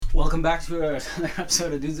Welcome back to another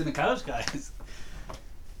episode of Dudes in the Couch, guys.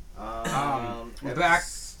 We're back.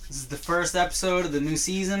 This is the first episode of the new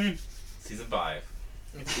season. Season 5.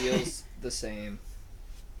 It feels the same.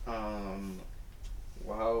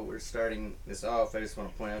 While we're starting this off, I just want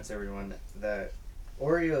to point out to everyone that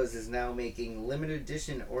Oreos is now making limited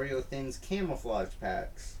edition Oreo Thins camouflage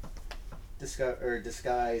packs,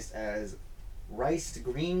 disguised as riced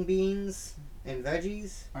green beans and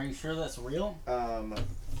veggies. Are you sure that's real?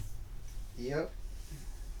 Yep.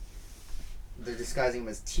 They're disguising them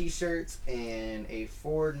as t-shirts and a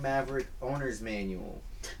Ford Maverick owner's manual.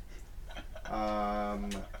 The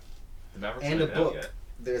Mavericks And a aren't out book. yet.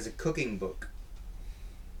 There's a cooking book.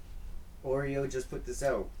 Oreo just put this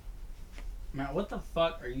out. Matt, what the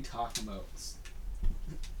fuck are you talking about?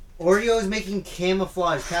 Oreo's making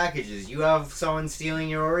camouflage packages. You have someone stealing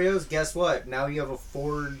your Oreos? Guess what? Now you have a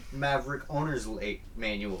Ford Maverick owner's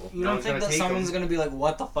manual. You don't think that someone's going to be like,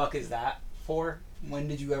 what the fuck is that for? When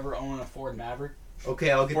did you ever own a Ford Maverick? Okay,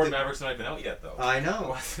 I'll get Ford the... Mavericks not even out yet, though. I know.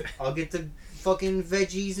 What? I'll get the fucking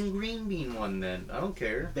veggies and green bean one then. I don't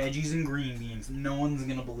care. Veggies and green beans. No one's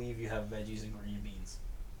going to believe you have veggies and green beans.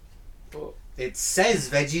 Well, it says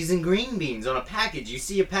veggies and green beans on a package. You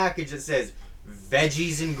see a package that says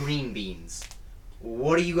veggies and green beans.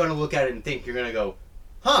 What are you going to look at it and think? You're going to go,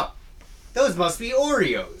 huh, those must be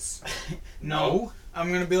Oreos. No. I'm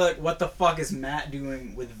going to be like, what the fuck is Matt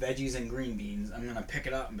doing with veggies and green beans? I'm going to pick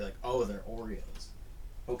it up and be like, oh, they're Oreos.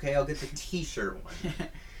 Okay, I'll get the t-shirt one.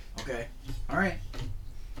 Okay. Alright.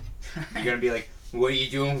 You're going to be like, what are you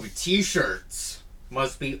doing with t-shirts?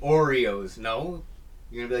 Must be Oreos. No.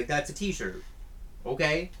 You're going to be like, that's a t-shirt.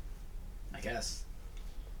 Okay. I guess.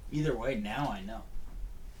 Either way, now I know.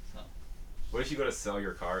 What if you go to sell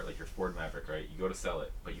your car, like your Ford Maverick, right? You go to sell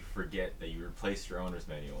it, but you forget that you replaced your owner's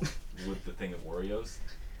manual with the thing of Oreos.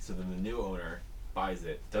 So then the new owner buys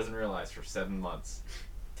it, doesn't realize for 7 months,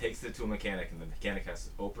 takes it to a mechanic, and the mechanic has to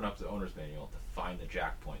open up the owner's manual to find the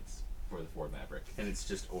jack points for the Ford Maverick. And it's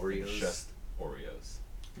just Oreos. It's just Oreos.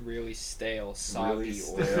 Really stale, soggy Really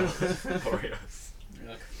stale Oreo. Oreos. You're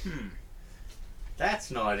like,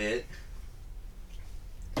 That's not it.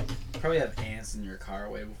 Probably have ants in your car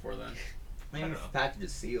way before then. I mean, I if don't the package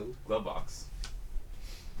is sealed. Glove box.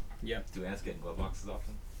 Yep. Do ants get in glove boxes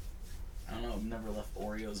often? I don't know, I've never left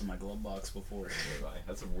Oreos in my glove box before. Neither have I.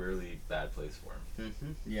 That's a really bad place for them.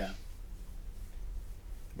 Mm-hmm. Yeah.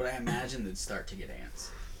 But I imagine they'd start to get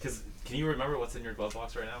ants. Because, can you remember what's in your glove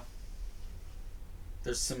box right now?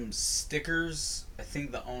 There's some stickers. I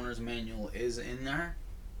think the owner's manual is in there.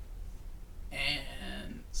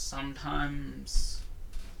 And sometimes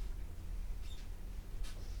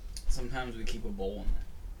we keep a bowl in there.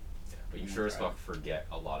 Yeah, but you sure as fuck forget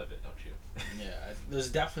a lot of it, don't you? Yeah, there's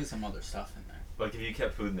definitely some other stuff in there. Like, if you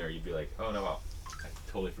kept food in there, you'd be like, oh no, well, I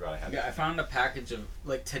totally forgot I had Yeah, it. I found a package of,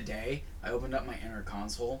 like, today, I opened up my inner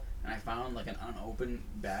console, and I found, like, an unopened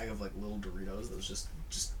bag of, like, little Doritos that was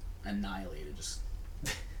just annihilated,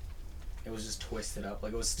 it was just twisted up.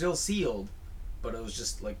 Like, it was still sealed, but it was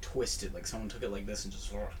just, like, twisted. Like, someone took it like this and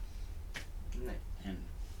just, and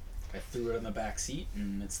I threw it in the back seat,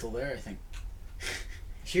 and it's still there, I think.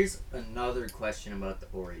 Here's another question about the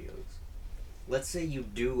Oreos. Let's say you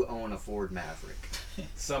do own a Ford Maverick.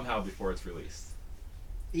 Somehow before it's released.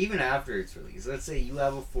 Even after it's released, let's say you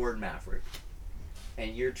have a Ford Maverick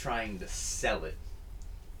and you're trying to sell it.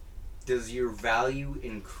 Does your value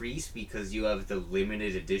increase because you have the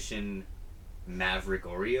limited edition Maverick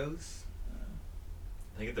Oreos?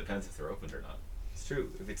 I think it depends if they're opened or not. It's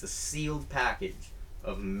true. If it's a sealed package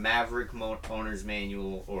of Maverick owner's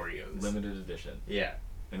manual Oreos. Limited edition. Yeah.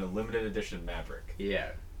 And a limited edition Maverick.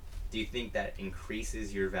 Yeah. Do you think that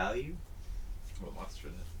increases your value? Well, much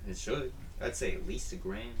shouldn't it? It should. I'd say at least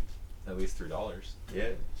 $1,000. At least $3 Yeah.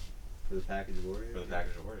 For the package of Oreos. for the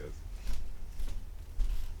package of Oreos.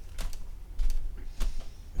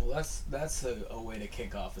 Well, that's a way to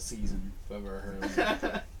kick off a season, if I've ever heard of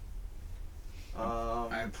it.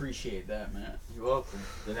 I appreciate that, Matt. You're welcome.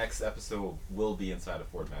 The next episode will be inside a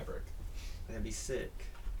Ford Maverick. That'd be sick.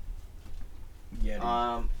 Yeah, dude.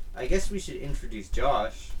 I guess we should introduce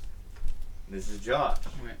Josh. This is Josh.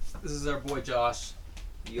 Right. This is our boy Josh.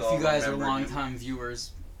 All If you guys are remember him. longtime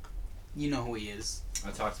viewers, you know who he is.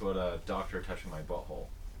 I talked about a doctor touching my butthole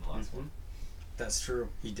in the last Mhm. one. That's true.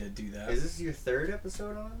 He did do that. Is this your third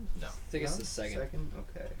episode on? No. I think it's No? the second.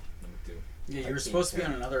 Okay. Number 2. Yeah, I you were can't supposed to be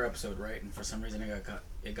tell. on another episode, right? And for some reason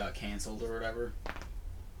it got canceled or whatever. I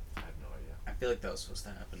have no idea. I feel like that was supposed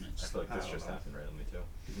to happen. It I just, feel like I this don't just know. happened randomly too.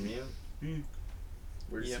 Yeah. Hmm.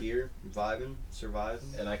 We're just Yep. here, vibing,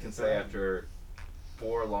 surviving. And I can say after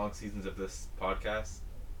 4 long seasons of this podcast,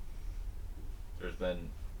 there's been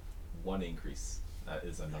one increase. That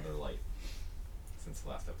is another light since the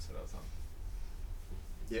last episode I was on.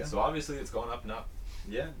 Yeah. So obviously it's going up and up.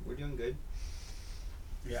 Yeah, we're doing good.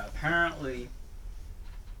 Yeah, apparently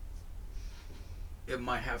it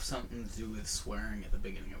might have something to do with swearing at the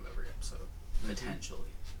beginning of every episode. Potentially.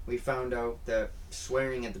 We found out that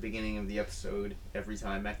swearing at the beginning of the episode every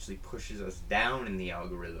time actually pushes us down in the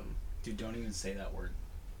algorithm. Dude, don't even say that word.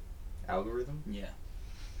 Algorithm? Yeah.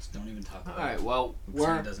 Just don't even talk about All right, it. well, Pretend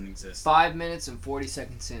we're it doesn't exist. 5 minutes and 40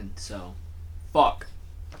 seconds in, so fuck.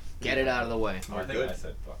 Get it out of the way. Oh, I think good. I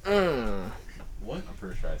said fuck. What? I'm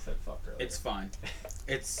pretty sure I said fuck earlier. It's fine.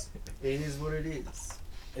 It's It is what it is.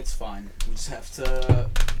 it's fine. We just have to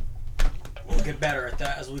we'll get better at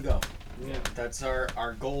that as we go. Yeah. That's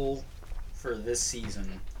our goal for this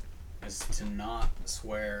season is to not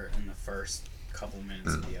swear in the first couple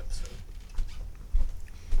minutes of the episode.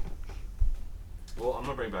 Well, I'm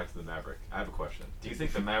gonna bring it back to the Maverick. I have a question. Do you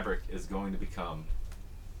think the Maverick is going to become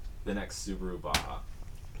the next Subaru Baja?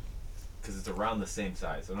 Because it's around the same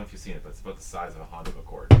size. I don't know if you've seen it, but it's about the size of a Honda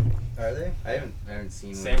Accord. Are they? I haven't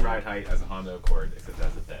seen Same one. ride height as a Honda Accord, except it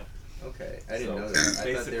has a bed. Okay, I didn't So, know that. I thought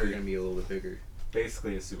they were basically- gonna be a little bit bigger.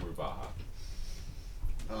 Basically a Subaru Baja.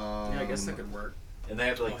 Yeah, I guess that could work. And they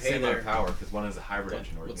have like Oh, the hey same amount there. of power because one has a hybrid What-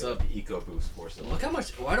 engine where you what's get up? like the EcoBoost 4-cylinder. Look how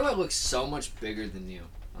much. Why do I look so much bigger than you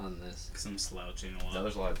on this? Because I'm slouching a lot. Now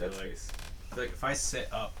there's a lot of dead I feel like- space. I feel like if I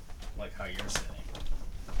sit up like how you're sitting,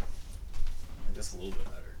 like just a little bit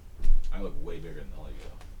better. I look way bigger than all of you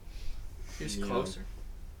though. Just Yeah. closer.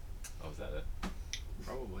 Oh, is that it?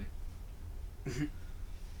 Probably.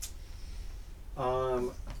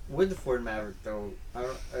 With the Ford Maverick though,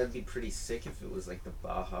 I'd be pretty sick if it was like the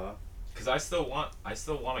Baja. Because I still want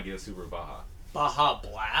to get a Subaru Baja. Baja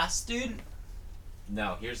Blast, dude.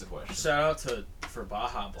 Now here's the question. Shout out for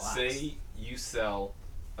Baja Blast. Say you sell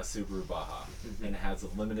a Subaru Baja Mhm. and it has a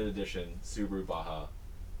limited edition Subaru Baja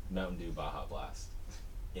Mountain Dew Baja Blast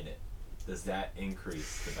in it. Does that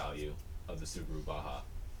increase the value of the Subaru Baja?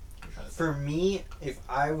 I'm trying to say. For me, if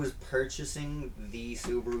I was purchasing the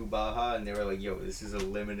Subaru Baja and they were like, "Yo, this is a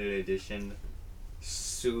limited edition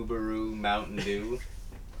Subaru Mountain Dew,"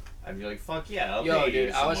 I'd be like, "Fuck yeah, I'll Yo, pay you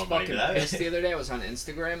dude, I some was more money fucking for that." pissed the other day. I was on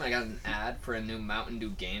Instagram and I got an ad for a new Mountain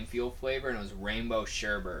Dew Game Fuel flavor and it was Rainbow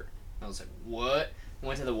Sherbet. I was like, what? I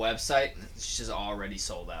went to the website and it's just already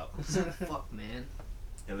sold out. I was like, fuck, man.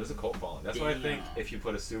 Yeah, there's a cult following. That's why I think Damn. if you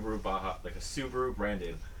put a Subaru Baja, like a Subaru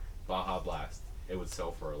branded Baja Blast, it would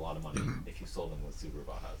sell for a lot of money if you sold them with Subaru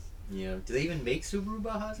Bajas. Yeah. Do they even make Subaru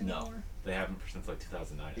Bajas No. anymore? They haven't since like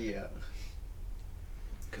 2009. Yeah.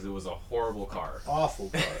 Because it was a horrible car. Awful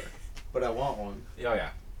car, but I want one. Oh yeah,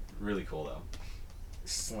 really cool though.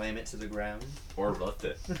 Slam it to the ground. Or lift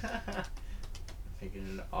it. Make it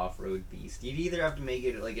an off-road beast. You'd either have to make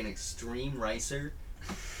it like an extreme racer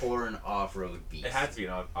or an off-road beast. It had to be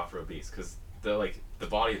an off-road beast because the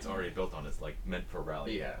body it's already built on is like meant for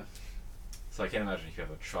rally. Yeah. So I can't imagine if you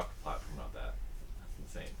have a truck platform out that.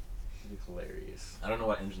 That's insane. It'd be hilarious. I don't know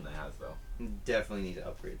what engine that has though. Definitely need to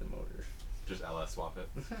upgrade the motor. Just LS swap it.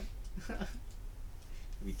 It'd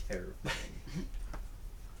be terrifying.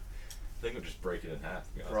 I think it would just break it in half. To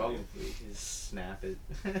be honest Probably with you. just snap it.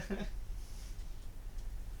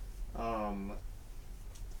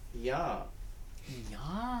 Yeah.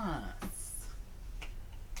 Yes.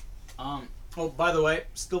 Oh, by the way,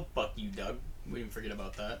 still fuck you, Doug. We didn't forget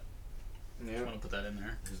about that. Just Yeah. want to put that in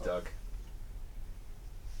there. Who's Doug?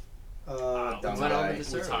 Dumb went over guy.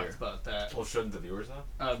 this we earlier. talked about that. Well, shouldn't the viewers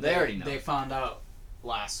know? They already know. They found out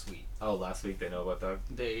last week. Oh, last week they know about Doug.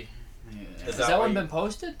 They. Is Has that that why one you- been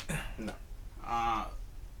posted?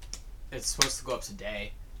 It's supposed to go up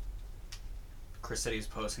today. Chris said he was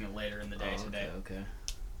posting it later in the day today. Okay.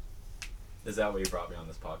 Is that why you brought me on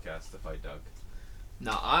this podcast to fight Doug?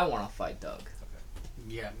 No, I want to fight Doug.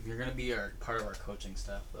 Yeah, you're gonna be part of our coaching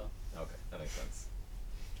staff though. Okay, that makes sense.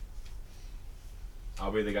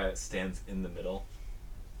 I'll be the guy that stands in the middle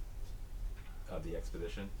of the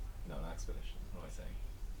expedition. No, not expedition. What am I saying?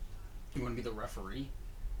 You want to be the referee?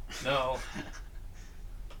 No.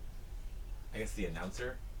 I guess the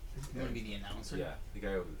announcer. You want to be the announcer? Yeah, the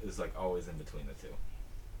guy who is like always in between the two.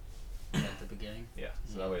 At the beginning. Yeah,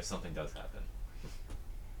 so that way if something does happen,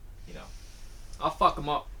 you know. I'll fuck him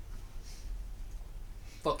up.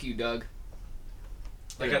 Fuck you, Doug.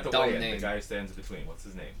 Like Like at a the dumb weigh-in, name. the guy who stands in between. What's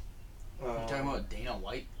his name? You're talking about Dana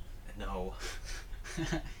White? No.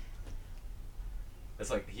 It's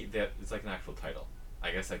like it's like an actual title.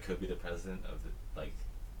 I guess I could be the president of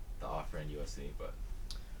the off-brand UFC, but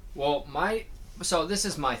Well, so this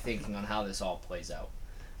is my thinking on how this all plays out.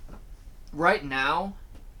 Right now,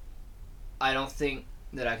 I don't think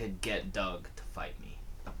that I could get Doug to fight me.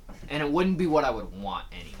 And it wouldn't be what I would want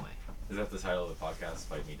anyway. Is that the title of the podcast?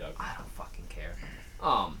 Fight Me, Doug. I don't fucking care.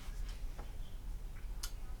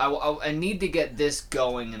 I need to get this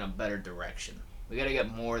going in a better direction. We gotta get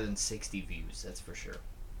more than 60 views, that's for sure.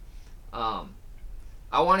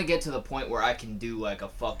 I want to get to the point where I can do like a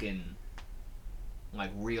fucking,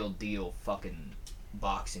 like real deal fucking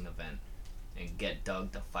boxing event and get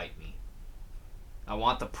Doug to fight me. I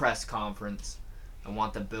want the press conference. I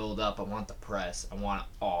want the build up. I want the press. I want it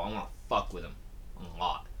all. I want to fuck with him a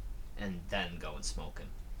lot, and then go and smoke him.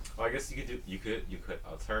 Well, I guess you could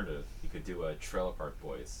alternative. You could do a Trailer Park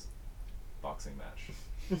Boys boxing match.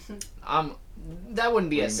 That wouldn't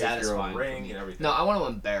be You as make your own satisfying. ring for me. and everything. No, I want to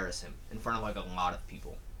embarrass him in front of like a lot of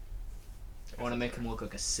people. I want to make him look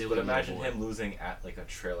like a silly. But imagine little boy. him losing at like a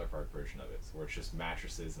trailer park version of it, where it's just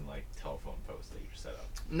mattresses and like telephone posts that you just set up.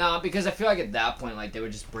 Nah, because I feel like at that point, like they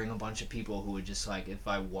would just bring a bunch of people who would just like, if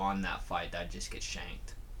I won that fight, I'd just get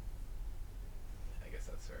shanked. I guess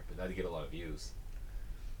that's fair, but that'd get a lot of views.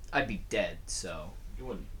 I'd be dead. So You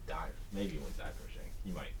wouldn't die. Maybe you wouldn't die from a shank.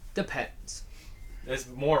 You might. depends. There's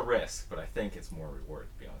more risk, but I think it's more reward.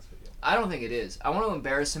 To be honest with you. I don't think it is. I want to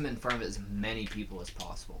embarrass him in front of as many people as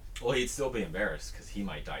possible. Well, he'd still be embarrassed because he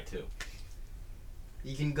might die too.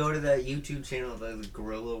 You can go to that YouTube channel, the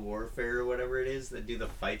Guerrilla Warfare or whatever it is, that do the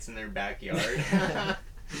fights in their backyard.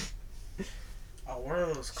 Oh, what are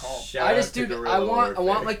those called? Shout I out just to do. Guerrilla I want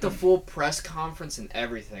Warfare. like the full press conference and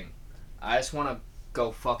everything. I just want to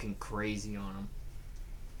go fucking crazy on him.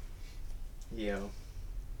 Yo.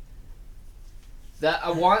 That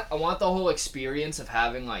I want the whole experience of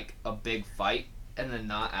having like a big fight and then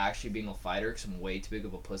not actually being a fighter because I'm way too big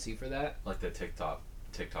of a pussy for that. Like the TikTok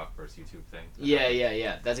versus YouTube thing.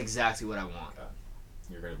 Yeah. That's exactly what I want.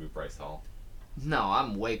 You're gonna be Bryce Hall. No,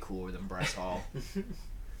 I'm way cooler than Bryce Hall.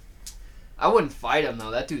 I wouldn't fight him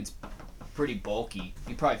though. That dude's pretty bulky.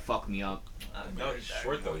 He'd probably fuck me up. No, he's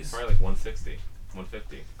short though. He's probably like 160,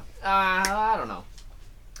 150. I don't know.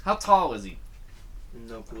 How tall is he?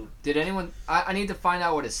 No clue. Did anyone? I need to find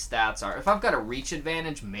out what his stats are. If I've got a reach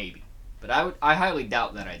advantage, maybe. But I highly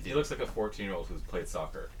doubt that I He do. looks like a 14-year-old who's played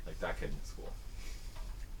soccer, like that kid in school.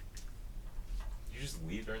 You just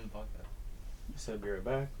leave during the podcast. I said be right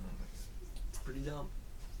back. Oh my God. It's pretty dumb.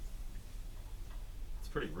 It's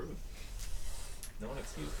pretty rude. No one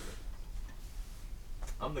excuses it.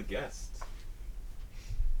 I'm the guest.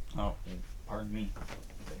 Oh, pardon me.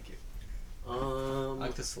 Thank you. I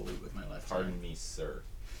like to salute with my left Pardon hand. me, sir.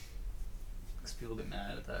 Because people get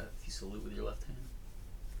mad at that if you salute with your left hand.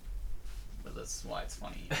 But that's why it's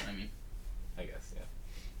funny, you know what I mean? I guess, yeah.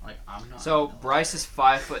 Like, I'm not. So no, Bryce is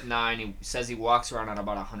 5'9". He says he walks around at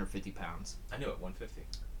about 150 pounds. I knew it, 150.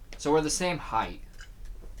 So we're the same height.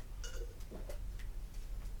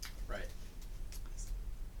 Right.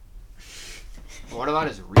 But what about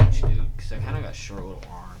his reach, dude? Because I kind of got a short little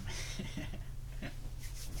arm.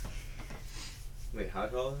 Wait, how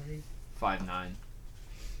tall is he? 5'9".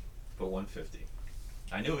 But 150.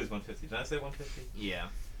 I knew it was 150. Did I say 150? Yeah.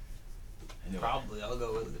 I knew it. Probably, I'll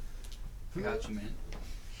go with it. I got you, man.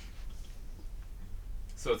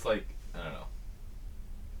 So it's like, I don't know.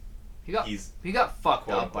 He got fucked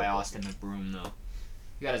quote, up by unquote, Austin McBroom though.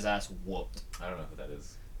 He got his ass whooped. I don't know who that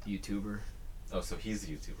is. YouTuber. Oh, so he's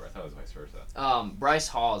the YouTuber. I thought it was vice versa. Bryce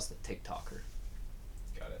Hall is the TikToker.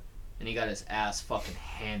 Got it. And he got his ass fucking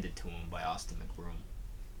handed to him by Austin McBroom.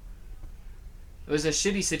 It was a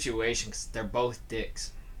shitty situation because they're both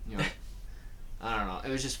dicks. You know, I don't know.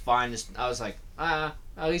 It was just fine. I was like, at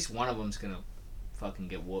least one of them's gonna fucking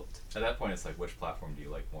get whooped. At that point, it's like, which platform do you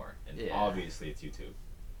like more? And Yeah. obviously, it's YouTube.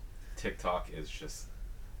 TikTok is just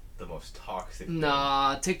the most toxic. thing.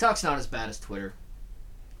 Nah, TikTok's not as bad as Twitter.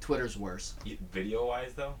 Twitter's worse.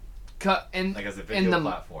 Video-wise, though, And like as a video the-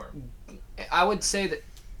 platform. I would say that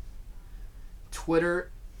Twitter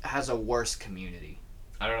has a worse community.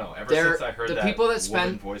 I don't know. Ever They're- since I heard the that people that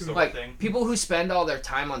woman spend voiceover like thing, people who spend all their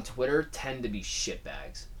time on Twitter tend to be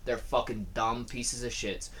shitbags. They're fucking dumb pieces of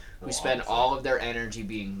shits who Well, spend obviously. all of their energy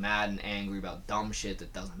being mad and angry about dumb shit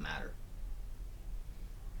that doesn't matter.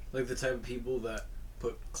 Like the type of people that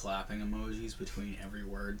put clapping emojis between every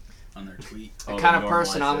word on their tweet. The Oh, kind of normalize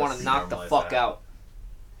person I this, want to knock the normalize fuck that. out.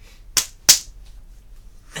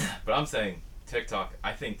 But I'm saying TikTok.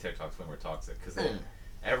 I think TikTok's way more toxic because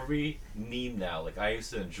every meme now, like I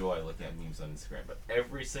used to enjoy looking at memes on Instagram, but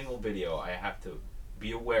every single video I have to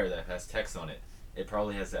be aware that it has text on it. It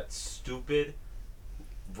probably has that stupid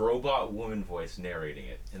robot woman voice narrating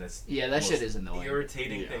it, and it's Yeah, that the shit most is annoying.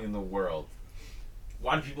 irritating Yeah. thing in the world.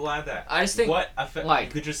 Why do people add that? I just think, what effect? like-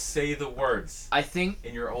 you could just say the words I think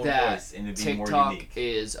in your own that voice, and it'd be more TikTok unique.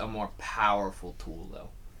 is a more powerful tool though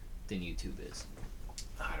than YouTube is.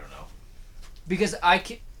 I don't know. Because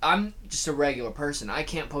I'm just a regular person. I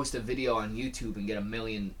can't post a video on YouTube and get 1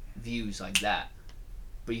 million views like that.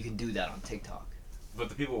 But you can do that on TikTok. But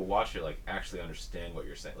the people who watch it like actually understand what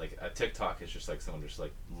you're saying. Like a TikTok is just like someone just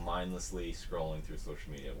like mindlessly scrolling through social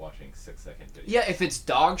media, watching 6-second videos. Yeah, if it's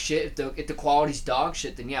dog shit, if the quality's dog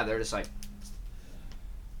shit, then yeah, they're just like.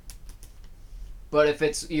 But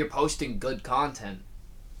if you're posting good content,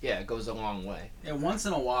 yeah, it goes a long way. Yeah, once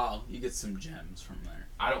in a while you get some gems from there.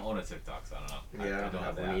 I don't own a TikTok, so I don't know. Yeah, I don't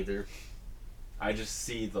have one that either. I just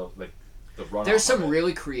see the runoff. There's some of it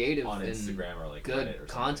really creative on and Instagram or like good Reddit or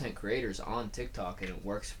content creators on TikTok, and it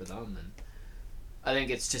works for them. And I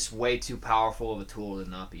think it's just way too powerful of a tool to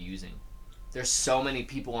not be using. There's so many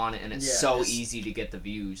people on it, and it's so easy to get the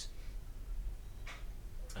views.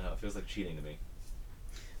 I don't know, it feels like cheating to me.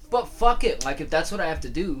 But fuck it, like if that's what I have to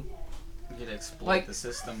do, You get to exploit Like, the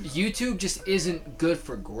system. YouTube just isn't good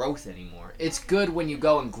for growth anymore. It's good when you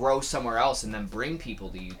go and grow somewhere else and then bring people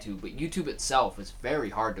to YouTube, but YouTube itself is very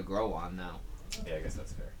hard to grow on now. Yeah, I guess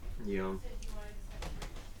that's fair. Yeah.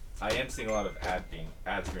 I am seeing a lot of ads being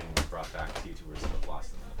brought back to YouTubers that have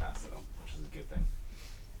lost them in the past, though, which is a good thing.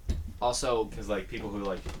 Also, Because like people who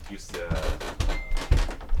like used to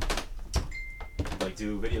like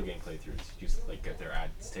do video game playthroughs used to like get their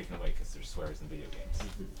ads taken away because there's swears in video games,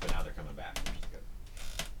 but now they're coming back, which is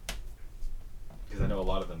good. Because I know a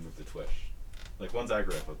lot of them moved to Twitch. Like ones I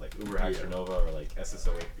grew up with, like Uber Hacker Nova or like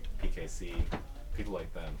SSO PKC, people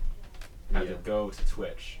like them had to go to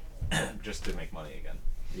Twitch just to make money again.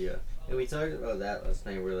 Yeah. And we talked about that last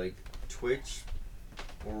night where like Twitch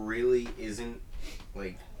really isn't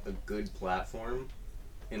like a good platform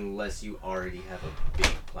unless you already have a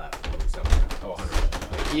big platform somewhere. Oh,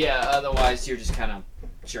 100%. yeah, otherwise you're just kind of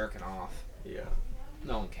jerking off. Yeah.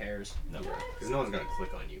 No one cares. No. Because no one's gonna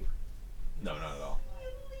click on you. No, not at all.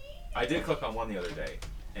 I did click on one the other day,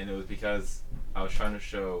 and it was because I was trying to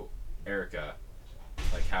show Erica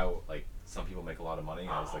like how like some people make a lot of money.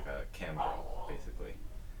 I was like a cam girl, basically.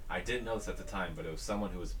 I didn't know this at the time, but it was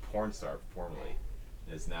someone who was a porn star formerly,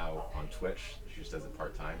 and is now on Twitch. She just does it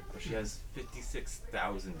part time, but she has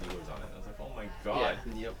 56,000 viewers on it. I was like, oh my god!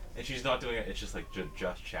 Yep. And she's not doing it. It's just like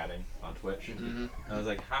just chatting on Twitch. Mm-hmm. And I was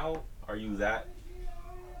like, how are you that?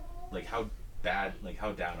 Like how bad? Like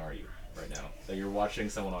how down are you right now that you're watching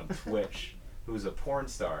someone on Twitch who's a porn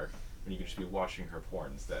star when you could just be watching her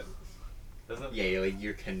porn instead? Doesn't Yeah,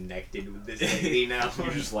 you're connected with this lady now.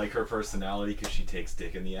 you just like her personality because she takes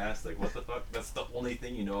dick in the ass? Like what the fuck? That's the only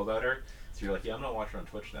thing you know about her. So you're like, yeah, I'm gonna watch her on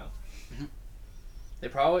Twitch now. A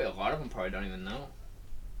lot of them probably don't even know.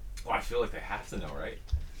 Well, I feel like they have to know, right?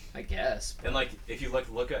 I guess. And like, if you like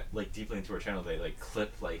look at like deeply into her channel, they like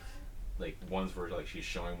clip like ones where like she's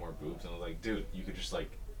showing more boobs, and I was like, dude, you could just like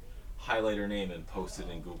highlight her name and post it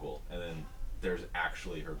in Google, and then there's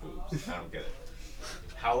actually her boobs. I don't get it.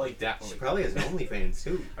 How like that? She Like, probably has OnlyFans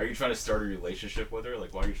too. are you trying to start a relationship with her?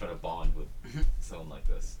 Like, why are you trying to bond with someone like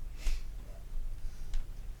this?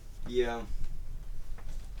 Yeah.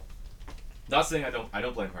 Not saying I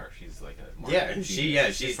don't blame her. She's like a Yeah, marketing she's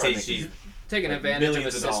genius. she's trying to make she's Taking like, advantage of a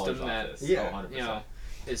millions dollars system off that this. Yeah. Oh, 100%. you know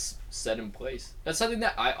is set in place. That's something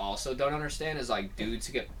that I also don't understand is like dudes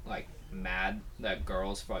who get like mad that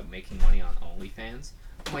girls for like making money on OnlyFans.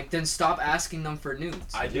 I'm like, then stop asking them for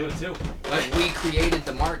nudes. I do it too. Like we created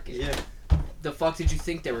the market. yeah. The fuck did you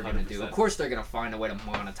think they were gonna do? 100%. Of course they're gonna find a way to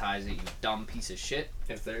monetize it, you dumb piece of shit.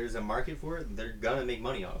 If there's a market for it, they're gonna make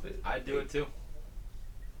money off it. I do it too.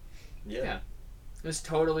 Yeah. It's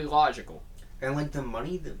totally logical. And like the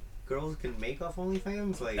money that girls can make off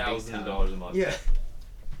OnlyFans, like Thousands of time. dollars a month. yeah.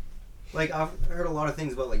 Like I've heard a lot of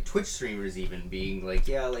things about like Twitch streamers even being like,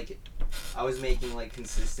 yeah, like I was making like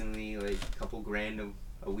consistently like a couple grand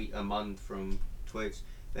a month from Twitch.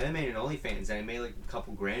 Then I made an OnlyFans and I made like a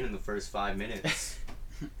couple grand in the first 5 minutes.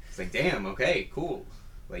 It's like, damn, okay, cool.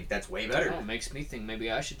 Like that's way better. Oh, it makes me think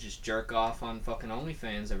maybe I should just jerk off on fucking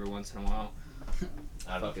OnlyFans every once in a while.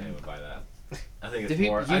 I don't know if anyone would buy that. I think The it's peop-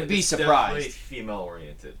 more. you'd be it's surprised. definitely female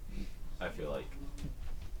oriented. I feel like.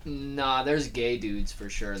 Nah, there's gay dudes for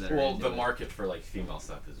sure that are Well, into the it. market for like female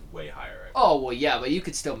stuff is way higher. Right? Oh, well, yeah, but you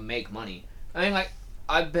could still make money. I mean, like,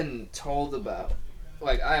 I've been told about,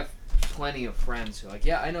 like, I have plenty of friends who are like,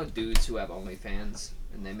 yeah, I know dudes who have OnlyFans,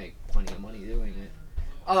 and they make plenty of money doing it.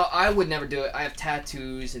 Although, I would never do it. I have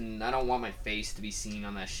tattoos, and I don't want my face to be seen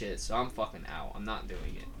on that shit, so I'm fucking out. I'm not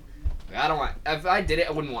doing it. Like, I don't want, if I did it,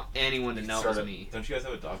 I wouldn't want anyone to You know it could was start me. Don't you guys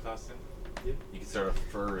have a dog costume? Yeah. You can start a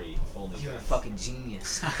furry OnlyFans. You're a fucking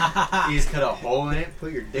genius. You just cut a hole in it,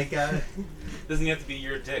 put your dick out. Doesn't have to be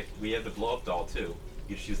your dick. We have the blow up doll too.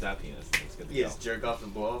 You just use that penis. And it's good to You go. just jerk off the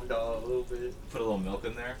blow up doll a little bit. Put a little milk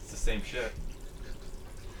in there. It's the same shit.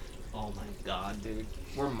 Oh Oh my god, dude.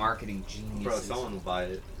 We're marketing geniuses. Bro, someone will buy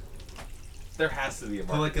it. There has to be a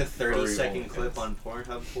Put like a market for furry 30-second OnlyFans. clip on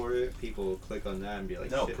Pornhub for it. People will click on that and be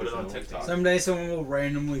like, No, shit, put it there's on an TikTok. OnlyFans. Someday someone will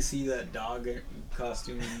randomly see that dog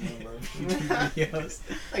costume in one of our YouTube videos.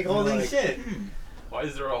 Like, And holy they're shit. Why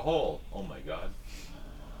is there a hole? Oh my god.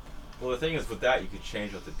 Well, the thing is, with that, you could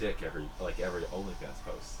change out the dick every OnlyFans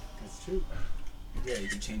post. That's true. Yeah, you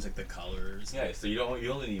can change like the colors. Yeah, so you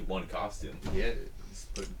only need one costume. Yeah,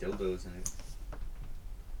 just put dildos in it.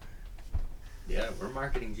 Yeah, we're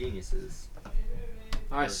marketing geniuses.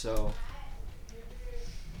 Alright, so.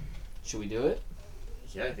 Should we do it?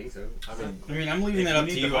 Yeah, I think so. I mean, I'm leaving If that you up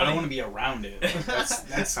to need you. the I don't money- want to be around it.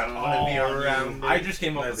 That's I don't all wanna be on you. around it. I just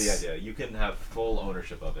came up with the That's- idea. You can have full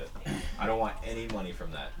ownership of it. I don't want any money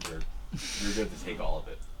from that. You're good to take all of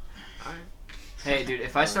it. Hey, dude,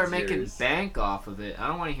 if I start Mine's making yours. bank off of it, I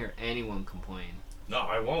don't want to hear anyone complain. No,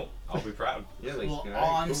 I won't. I'll be proud. Yeah, like, Well, alright,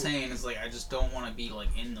 all I'm cool. saying is like I just don't want to be like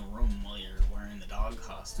in the room while you're wearing the dog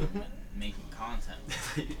costume and making content.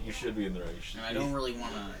 You should be in the right. And I don't really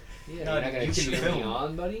want to. Yeah, No, you're not gonna you can cheer me film.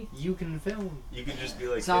 on, buddy. You can film. You could just be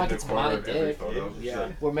like It's not in like the it's corner my of every dick. photo. just, Yeah.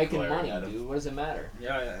 like, We're making glaring money, at him. dude. What does it matter?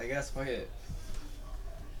 Yeah, I guess fuck it.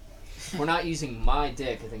 If we're not using my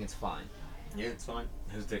dick, I think it's fine. Yeah, it's fine.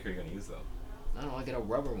 Whose dick are you gonna use though? I don't know, I get a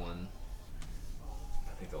rubber one.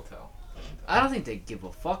 I think they'll tell. I don't think they give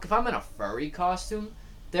a fuck. If I'm in a furry costume,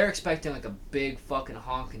 they're expecting like a big fucking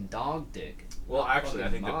honking dog dick. Well, Not actually, I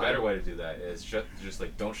fucking think the mine. better way to do that is just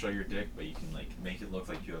like don't show your dick, but you can like make it look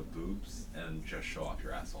like you have boobs and just show off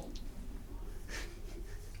your asshole.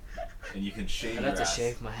 And you can shave I'd your have to ass.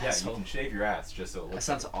 shave my Yeah, asshole. you can shave your ass just so it That looks.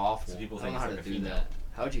 sounds awful. So people I don't know think how it's to like a do female. that.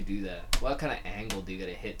 How would you do that? What kind of angle do you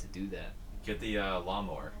gotta hit to do that? Get the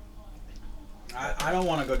lawnmower. I don't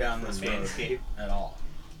want to go down this road Manscaped. at all.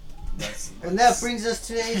 And that brings us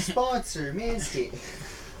to today's sponsor, Manscaped.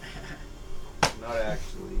 Not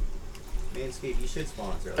actually. Manscaped, you should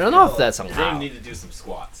sponsor us. I don't know if that's You're gonna allowed. need to do some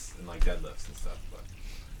squats and like deadlifts and stuff. But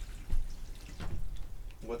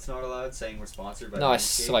What's not allowed? Saying we're sponsored by No, I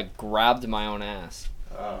Manscaped? grabbed my own ass.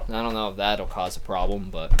 Oh. I don't know if that'll cause a problem,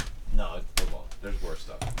 but no, it won't. There's worse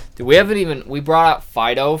stuff. dude, we brought out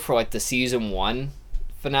Fido for like the season 1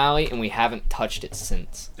 finale, and we haven't touched it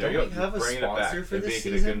since. There Don't you we go. have a Bringing it back. sponsor for It'd this make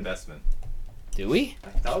it a season? good investment. Do we? I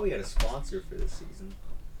thought we had a sponsor for this season.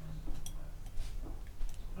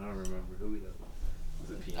 I don't remember who that was.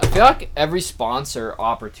 Was it I feel like every sponsor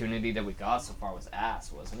opportunity that we got so far was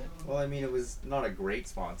ass, wasn't it? Well, I mean, it was not a great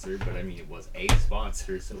sponsor, but I mean, it was a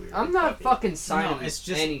sponsor, so we were I'm not happy. fucking signing No, it's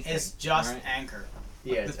just anything. it's just alright? Anchor.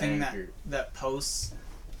 Yeah, The it's thing Anchor. that posts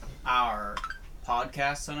our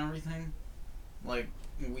podcasts and everything. Like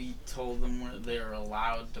we told them they're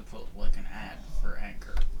allowed to put like an ad for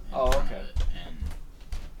Anchor. in Oh, front of okay. it, and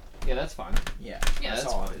Yeah, that's fine. yeah, Yeah, that's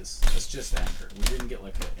that's all fine. it is. It's just Anchor. We didn't get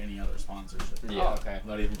like any other sponsorship. Yeah. Oh, okay.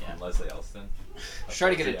 Not even Yeah. from Leslie Elston. Try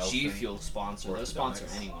to get a Leslie G Elston. Fuel sponsor. They'll Orthodontics. sponsor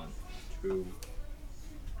anyone. True.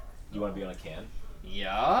 You want to be on a can?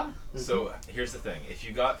 Yeah? So here's the thing: if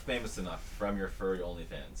you got famous enough from your furry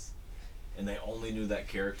OnlyFans, and they only knew that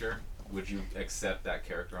character, would you accept that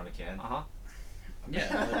character on a can? Uh-huh.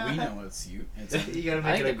 Yeah, like, we know it's you. It's You gotta I make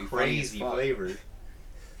think it that'd a be funny as crazy fuck. flavor.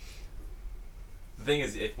 The thing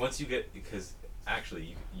is, if once you get because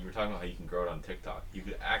actually you were talking about how you can grow it on TikTok. You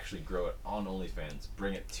could actually grow it on OnlyFans,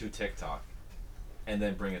 bring it to TikTok, and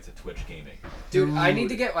then bring it to Twitch Gaming. Dude, I need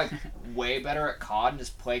to get like way better at COD and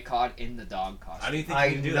just play COD in the dog costume. I don't think I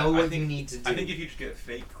you can do know that. I what think, you need to do. I think if you just get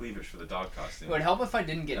fake cleavage for the dog costume. It would help if I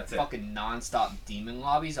didn't get That's it. fucking non-stop demon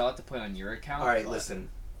lobbies. I'll have to play on your account. All right, but-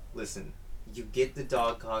 listen. You get the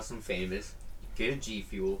dog costume famous. You get a G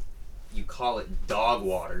Fuel. You call it dog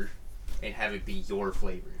water, and have it be your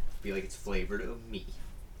flavor. Be like it's flavored of me.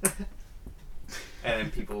 And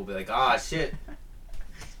then people will be like, "Ah, shit,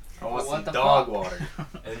 I want What some the dog fuck? water."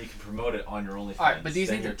 And then you can promote it on your OnlyFans. Alright, but do you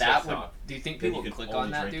then think your that would? TikTok, Do you think then people you would can click only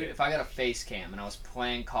on that, drink dude? it. If I got a face cam and I was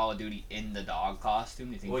playing Call of Duty in the dog costume,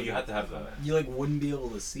 do you think? Well, you people have to would have click on the. that? You like wouldn't be able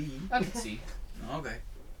to see. I can see. Okay.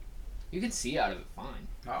 You can see out of it fine.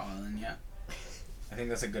 Oh, well, then yeah. I think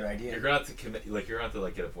that's a good idea. You're gonna have to commit. Like you're gonna have to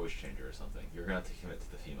like get a voice changer or something. You're gonna have to commit to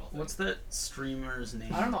the female thing. What's that streamer's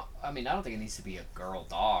name? I don't know. I mean, I don't think it needs to be a girl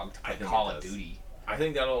dog to I play think Call it of does. Duty. I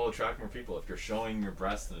think that'll attract more people. If you're showing your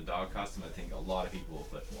breasts in a dog costume, I think a lot of people will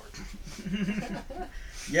click more.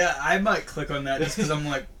 Yeah, I might click on that just because I'm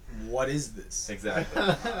like, what is this? Exactly.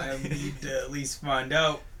 I need to at least find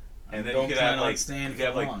out. And then Don't you could plan have on like staying you could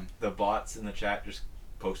have for like long. the bots in the chat just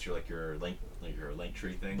post your link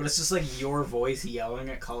tree thing. But it's just like your voice yelling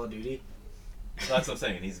at Call of Duty. That's what I'm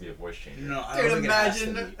saying. It needs to be a voice changer. No, I Dude, don't think it has to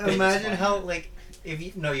imagine be. imagine It's how fine. like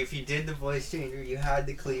if you did the voice changer, you had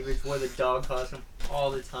the cleavage, wore the dog costume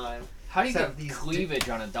all the time. How do you Except get these cleavage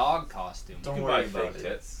on a dog costume? You Don't can worry buy about fake it.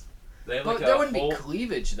 tits. They have But like there a wouldn't whole... be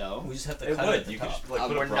cleavage though. We just have to It cut would. it at the You could top. just like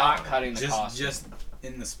put We're a bra not on it. cutting the costume. just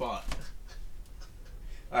in the spot.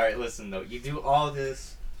 All right, listen though. You do all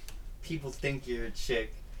this, people think you're a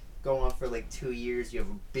chick. Go on for like 2 years. You have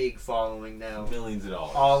a big following now. Millions of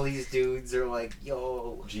dollars. All these dudes are like,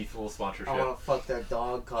 "Yo, G Fuel sponsorship. I want to fuck that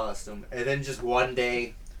dog costume," and then just one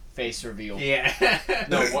day, Face reveal. yeah.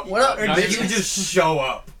 No, What Or not, did even, you just show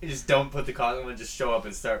up? You just don't put the costume and just show up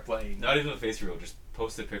and start playing. not even a face reveal. Just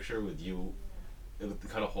post a picture with you.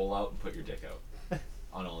 Cut a hole out and put your dick out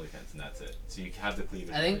on OnlyFans, and that's it. So you have the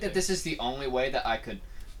cleavage. I and think that everything. this is the only way that I could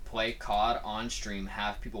play COD on stream,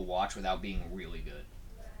 have people watch without being really good.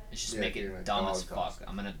 It's just Yeah, make you're in a it dumb dog as fuck. costume.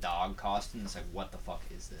 I'm in a dog costume. It's like, what the fuck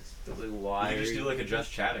is this? The little You wire. can just do like a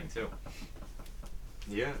just chatting too.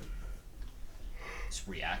 Yeah. Just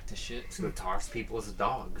react to shit. Just go toss people as a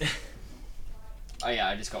dog. Oh yeah,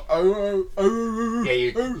 I just go. Yeah,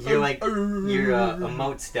 you're like your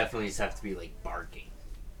emotes definitely just have to be like barking.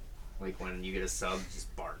 Like when you get a sub,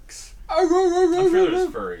 just barks. I'm sure there's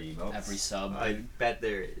furry emotes. Every sub, I bet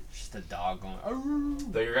there is. just a dog going.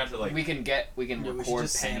 Though you're gonna have to like. we can Yeah, we should record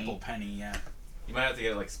just Penny. sample Penny. Yeah. You might have to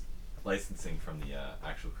get like licensing from the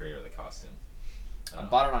actual creator of the costume. I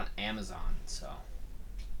bought it on Amazon, so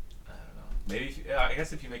I don't know. Maybe if you, yeah, I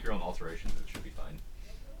guess if you make your own alterations, it should be fine.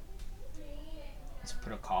 let's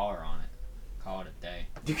put a collar on it. Call it a day.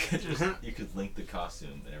 You could just you could link the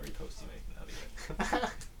costume in every post you make. And that'd be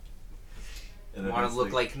good. And then Want it's to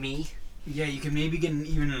look like me? Yeah, you can maybe get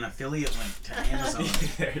even an affiliate link to Amazon.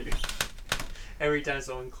 there you go. Every time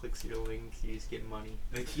someone clicks your link, you just get money.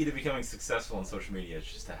 The key to becoming successful on social media is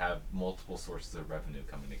just to have multiple sources of revenue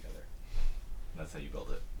coming together. And that's how you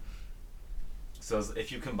build it. So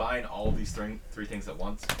if you combine all of these three things at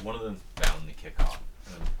once, one of them's bound to kick off.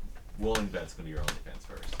 And willing bet's gonna be your OnlyFans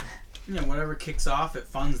first. Yeah, whatever kicks off, it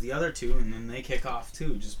funds the other two, and then they kick off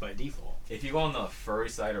too, just by default. If you go on the furry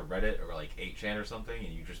side or Reddit or like 8chan or something,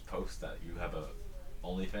 and you just post that you have a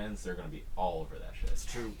OnlyFans, they're gonna be all over that shit. It's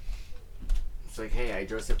true. It's like, hey, I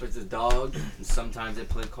dress up as a dog, and sometimes I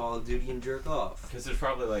play Call of Duty and jerk off. Because there's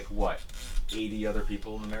probably like what, 80 other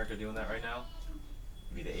people in America doing that right now.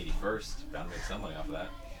 Be the 81st, bound to make some money off of that.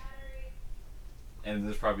 And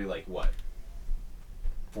there's probably like what,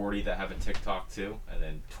 40 that have a TikTok too, and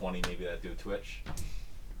then 20 maybe that do Twitch.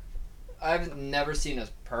 I've never seen a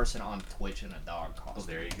person on Twitch in a dog Oh, costume.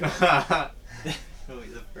 there you go. Really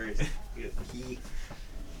the first. He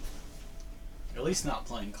At least not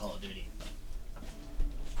playing Call of Duty.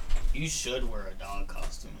 You should wear a dog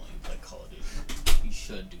costume while you play Call of Duty. You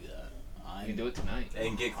should do that. You can do it tonight.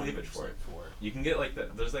 And get cleavage for it. 100% You can get like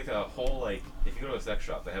there's like a whole like, if you go to a sex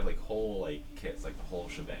shop, they have like whole like kits, like the whole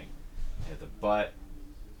shebang. They have the butt,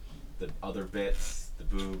 the other bits, the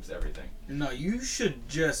boobs, everything. No, you should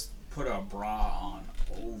just put a bra on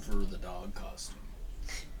over the dog costume.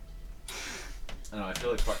 I don't know, I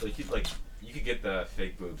feel like you could get the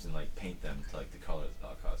fake boobs and like paint them to like the color of the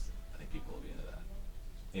dog costume. I think people will be into that.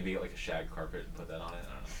 Maybe get like a shag carpet and put that on it.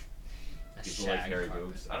 I don't know. A People like shag hairy carpet.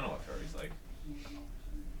 boobs. I don't know what furries like.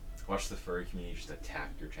 Watch the furry community just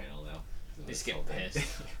attack your channel now. They just It's get all dead.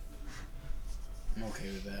 pissed. I'm okay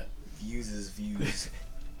with that. Views is views.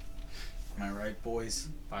 Am I right, boys?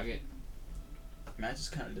 Fuck it. Matt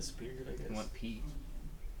just kind of disappeared, I guess. What pee?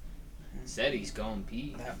 Said he's going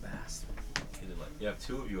pee. That bastard. He did like, yeah,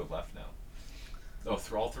 2 of you have left now. Oh,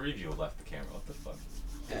 all 3 of you have left the camera. What the fuck?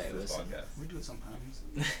 Hey, This is listen, podcast. we do it sometimes.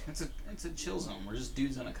 It's a chill zone. We're just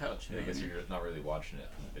dudes on a couch. Yeah, I guess you're not really watching it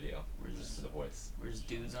from the video. We're just the voice. we're just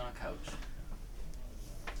dudes on a couch.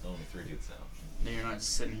 Only 3 dudes now. Then you're not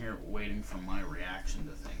just sitting here waiting for my reaction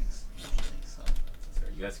to things. So. That's fair.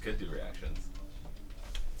 You guys could do reactions.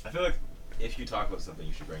 I feel like if you talk about something,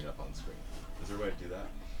 you should bring it up on the screen. Is there a way to do that?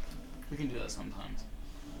 We can do that sometimes.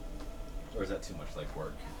 Or is that too much like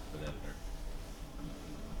work for the editor?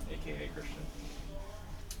 AKA Christian.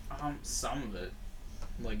 Some of it.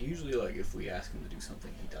 Like usually, like if we ask him to do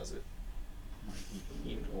something, he does it. Like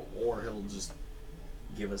he or he'll just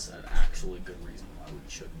give us an actually good reason why we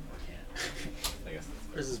shouldn't or can't. I guess that's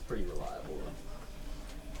fair. This is pretty reliable though.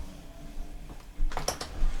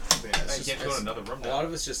 But yeah, Hey, you can't go in another room a now. lot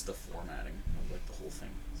of it's just the formatting of like the whole thing.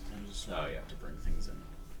 I just Oh, want yeah. to bring things in.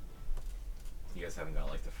 You guys haven't got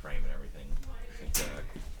like the frame and everything. I think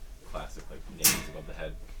classic like names above the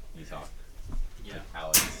head. You talk. Yeah. Like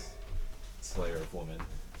Alex, Slayer of Woman,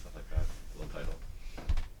 stuff like that. Little title.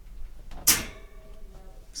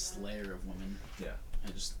 Slayer of women. Yeah.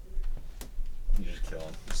 I just You just kill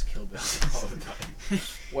him Just kill Bill. all the time.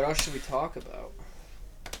 What else should we talk about?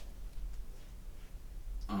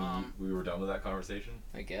 We were done with that conversation.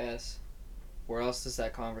 I guess. Where else does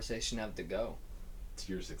that conversation have to go?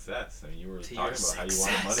 To your success. I mean, you were To talking your about how you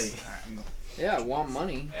want money. success. Alright, I'm going. Yeah, I want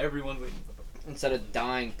money Everyone's waiting. instead of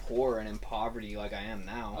dying poor and in poverty like I am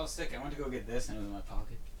now. Oh, sick! I went to go get this and it was in my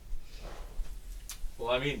pocket. Well,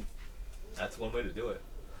 I mean, that's one way to do it.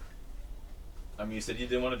 I mean, you said you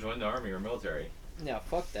didn't want to join the army or military. Yeah,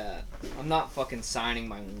 fuck that. I'm not fucking signing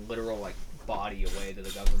my literal like body away to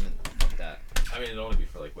the government. Fuck that. I mean, it'd only be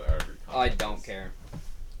for like whatever. your I contract don't is. care.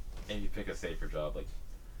 And you pick a safer job, like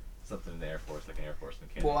something in the Air Force, like an Air Force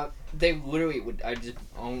mechanic. Well, they literally would.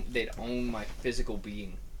 They'd own my physical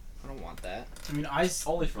being. I don't want that. I mean,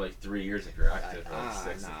 Only for like 3 years if you're active, or like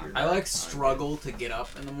 6 nah. if you're I not. like struggle to get up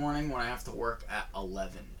in the morning when I have to work at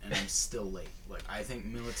 11 and I'm still late. Like, I think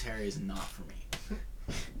military is not for me.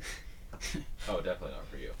 Oh, definitely not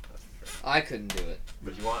for you. That's for sure. I couldn't do it.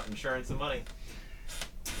 But you want insurance and money.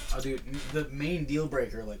 Oh, dude, the main deal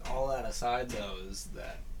breaker, like all that aside, though, is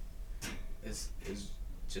that is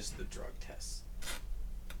just the drug tests.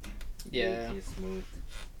 Yeah. You smoke.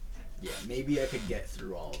 Yeah, maybe I could get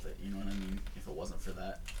through all of it. You know what I mean? If it wasn't for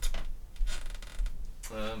that,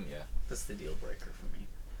 Yeah. that's the deal breaker for me.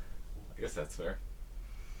 I guess that's fair.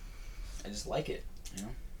 I just like it. You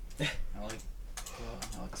know, I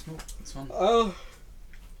like smoke. It's fun. Oh.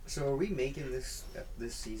 So are we making this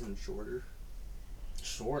season shorter?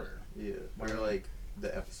 Shorter. Yeah. Or like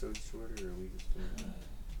the episodes shorter, or are we just doing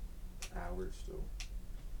hours still?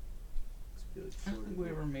 I It's don't really think shorter. we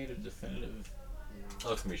ever made a definitive.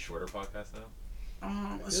 Oh, it's gonna be shorter podcast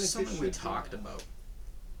now. It's feel just like it something we should be. talked about.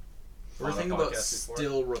 On We're a thinking about podcast before?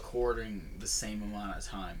 still recording the same amount of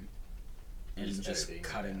time and Just just editing it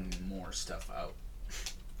cutting more stuff out.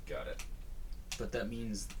 Got it. But that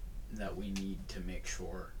means that we need to make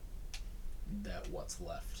sure that what's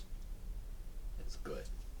left is good.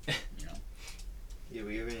 You know? Yeah,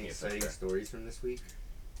 we have any Yes, exciting that's stories from this week?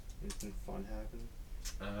 Anything fun happen?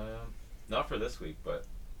 Not for this week, but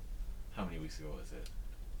how many weeks ago was it?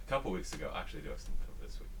 A couple weeks ago. Actually, I do have some for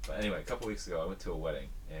this week. But anyway, a couple weeks ago, I went to a wedding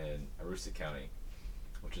in Aroostook County,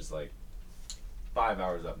 which is like 5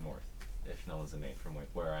 hours up north, if no one's a name from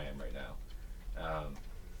where I am right now.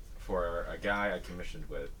 For a guy I commissioned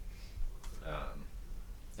with,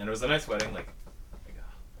 and it was a nice wedding. Like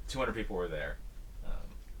 200 people were there.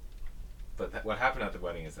 But what happened at the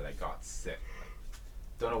wedding is that I got sick.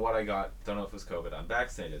 Don't know what I got. Don't know if it was COVID. I'm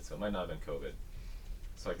vaccinated, so it might not have been COVID.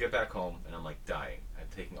 So I get back home and I'm like dying. I'm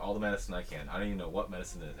taking all the medicine I can. I don't even know what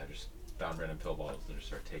medicine it is. I just found random pill bottles and just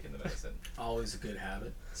start taking the medicine. Always a good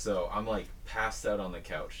habit. So I'm like passed out on the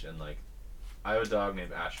couch, and like I have a dog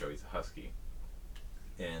named Astro. He's a husky,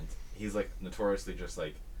 and he's like notoriously just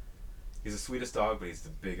like he's the sweetest dog, but he's the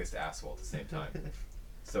biggest asshole at the same time.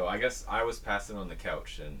 So I guess I was passed out on the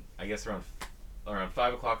couch, and I guess around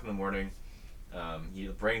 5 o'clock in the morning, he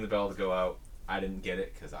rang the bell to go out. I didn't get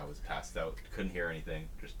it because I was passed out, couldn't hear anything,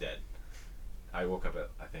 just dead. I woke up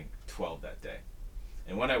at I think 12 that day,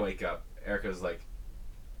 and when I wake up, Erica was like,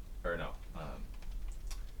 or no,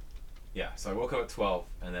 yeah. So I woke up at 12,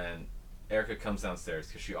 and then Erica comes downstairs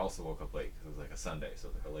because she also woke up late because it was like a Sunday, so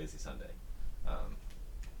it was like a lazy Sunday.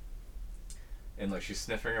 And like she's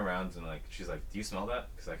sniffing around and like she's like, "Do you smell that?"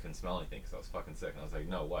 Because I couldn't smell anything because I was fucking sick. And I was like,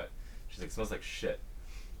 "No, what?" She's like, "It smells like shit."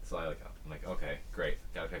 So I'm like, "Okay, great,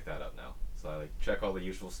 gotta pick that up now." So I like check all the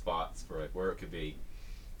usual spots for like where it could be,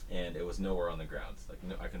 and it was nowhere on the ground. Like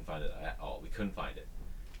no, I couldn't find it at all. We couldn't find it.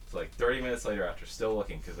 So like 30 minutes later, after still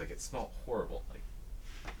looking, because like it smelled horrible. Like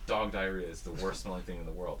dog diarrhea is the worst smelling thing in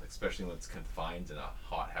the world, especially when it's confined in a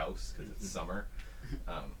hot house because it's summer.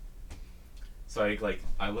 So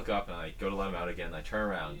I look up and I go to let him out again. And I turn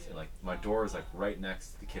around and like my door is like right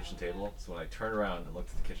next to the kitchen table. So when I turned around and looked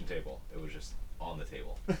at the kitchen table, it was just on the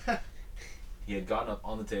table. He had gotten up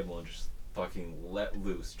on the table and just fucking let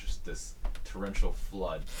loose just this torrential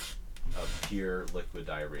flood of pure liquid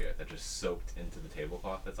diarrhea that just soaked into the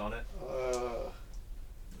tablecloth that's on it.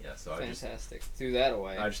 Yeah, so Fantastic. Threw that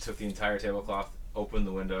away. I just took the entire tablecloth, opened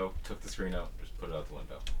the window, took the screen out, just put it out the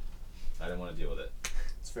window. I didn't want to deal with it.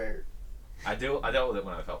 It's fair. I dealt with it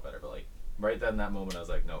when I felt better, but like right then in that moment I was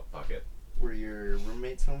like, no, fuck it. Were your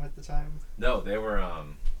roommates home at the time? No, they were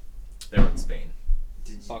in Spain.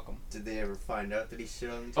 Fuck 'em. Did they ever find out that he shit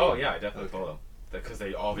on the table? Oh yeah, I definitely Okay. told them because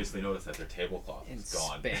they obviously noticed that their tablecloth In was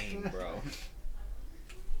gone. Spain, bro.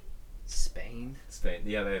 Spain? Spain,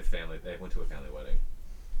 yeah, they had family. They went to a family wedding.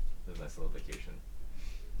 It was a nice little vacation.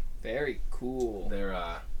 Very cool. They're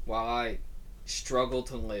While I struggle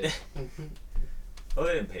to live. well,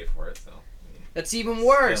 they didn't pay for it, so. I mean, That's even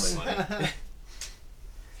worse. family money.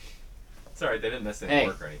 It's alright, they didn't miss any Hey.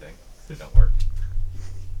 work or anything. It don't work.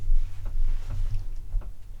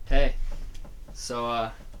 Hey, so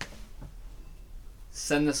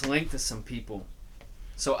send this link to some people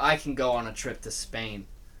so I can go on a trip to Spain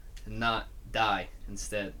and not die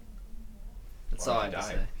instead. That's Why all I would have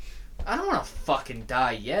you to die? say. I don't want to fucking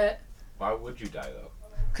die yet. Why would you die though?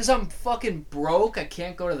 Because I'm fucking broke. I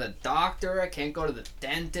can't go to the doctor. I can't go to the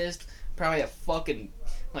dentist. Probably have fucking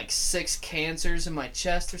like 6 cancers in my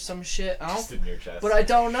chest or some shit. I Just don't. in your chest. But I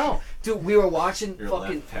don't know. Dude, we were watching Your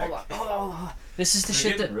fucking. left pec. Hold on. Oh, this is the They're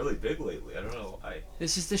shit getting that. really big lately. I don't know why.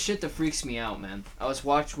 This is the shit that freaks me out, man.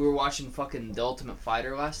 We were watching fucking The Ultimate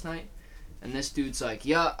Fighter last night, and this dude's like,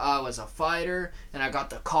 "Yeah, I was a fighter, and I got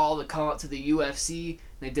the call to come out to the UFC." And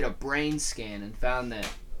they did a brain scan and found that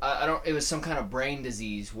I don't. It was some kind of brain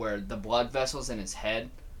disease where the blood vessels in his head,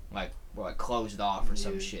 were like closed off or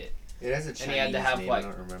some Yeah. shit. It has a Chinese he had to have, name, like- I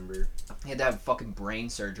don't remember. He had to have fucking brain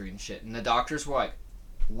surgery and shit. And the doctors were like,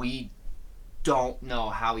 "We don't know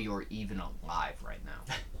how you're even alive right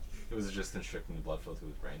now." It was just constricting the blood flow to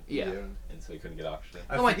his brain, Yeah. and so he couldn't get oxygen.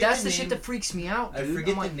 I I'm like, forget that's the name- shit that freaks me out, I dude.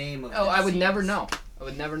 forget I'm like, the name of oh, the I would never disease. know. I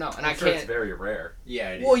would never know. And I'm I sure it's can't. very rare.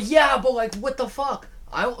 Yeah, it is. Well, yeah, but like, what the fuck?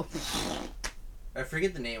 I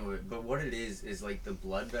forget the name of it, but what it is like the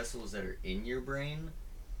blood vessels that are in your brain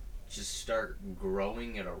just start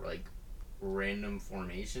growing at a like random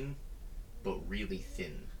formation, but really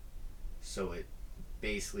thin. So it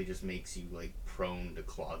basically just makes you like prone to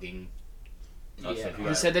clogging. Oh, so Yeah. if you He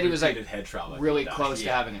got said that he was like repeated head trauma, really you die. close to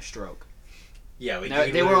Yeah. having a stroke. Yeah, like Now, you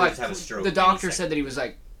could they were literally like, just have a stroke the any doctor second. said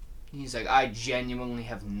that he's like, I genuinely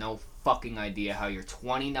have no fucking idea how you're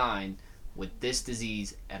 29 with this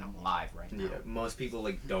disease and I'm alive right now. Yeah, most people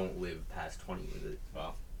like don't live past 20 with it.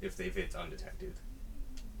 Wow. If it's undetected.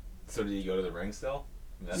 So did he go to the ring still?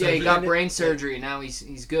 I mean, that's Yeah, he actually- got brain surgery and now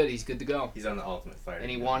he's good. He's good to go. He's on the Ultimate Fighter. And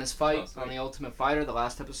he now. won his fight Oh, sweet. on the Ultimate Fighter, the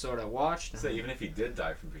last episode I watched. So even if he did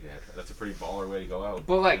die from repeated head trauma, that's a pretty baller way to go out.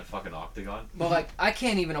 But, like- in a fucking octagon. But like, I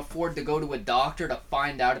can't even afford to go to a doctor to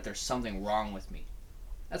find out if there's something wrong with me.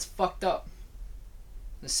 That's fucked up.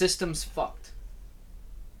 The system's fucked.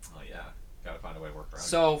 Oh yeah, gotta find a way to work around.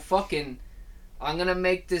 So fucking, I'm gonna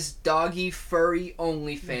make this doggy furry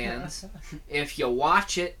OnlyFans. If you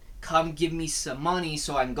watch it, come give me some money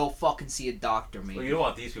so I can go fucking see a doctor, maybe. Well, you don't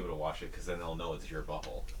want these people to watch it because then they'll know it's your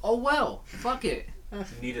butthole. Oh well, fuck it. You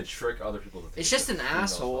need to trick other people to think It's just an a female's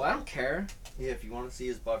asshole. I butthole. don't care. Yeah, if you want to see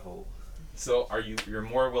his butthole. So you're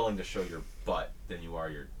more willing to show your butt than you are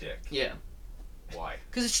your dick? Yeah, Why?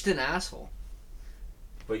 cause it's just an asshole.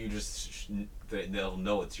 But you just they'll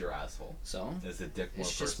know it's your asshole. So Is the dick more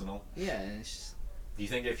It's just- personal? yeah, it's just, Do you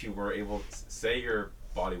think if you were able, say your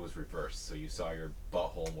body was reversed, so you saw your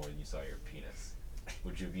butthole more than you saw your penis,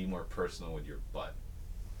 would you be more personal with your butt?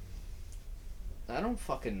 I don't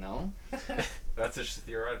fucking know. That's just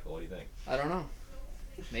theoretical. What do you think? I don't know.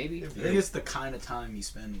 Maybe. I think it's the kind of time you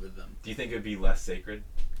spend with them. Do you think it would be less sacred?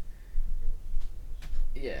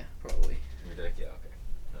 Yeah, probably. Your dick? Yeah, okay.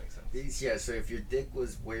 That makes sense. Yeah, so if your dick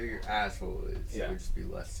was where your asshole is, Yeah. it would just be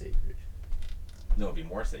less sacred. No, it'd be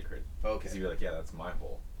more sacred. Because Okay. you'd be like, yeah, that's my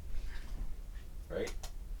hole. Right?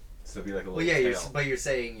 So it'd be like a little Well, yeah, tail. but you're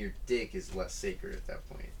saying your dick is less sacred at that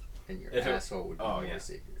point, and your If it- asshole would be oh, more yeah.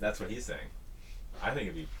 sacred. That's what he's saying. I think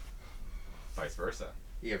it'd be vice versa.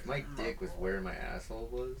 Yeah, if my dick was where my asshole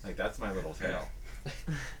was. Like, that's my little tail.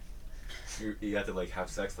 You have to, like, have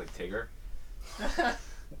sex like Tigger.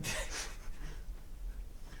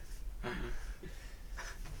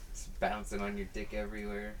 It's bouncing on your dick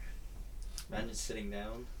everywhere. Imagine sitting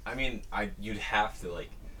down. I mean, you'd have to, like,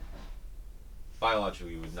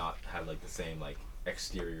 biologically, you would not have, like, the same, like,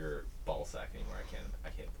 exterior ball sack anymore. I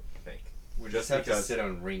can't think. We Just just have because- to sit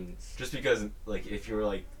on rings. Just because, like, if you were,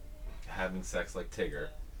 like, having sex like Tigger,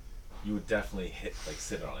 you would definitely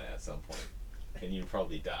sit on it at some point, and you'd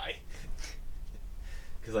probably die.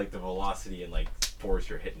 Because, like, the velocity and, like, force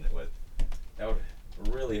you're hitting it with, that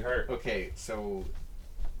would really hurt. Okay, so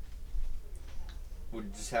we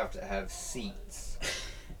just have to have seats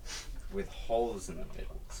with holes in the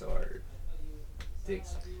middle, so our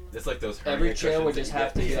dicks. It's like those hernia Every chair cushions would that just you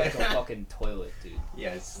have get- to be like a fucking toilet, dude.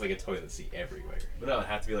 Yeah, it's like a toilet seat everywhere. But no, it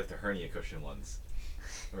had to be like the hernia cushion ones,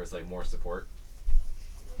 where it's like more support.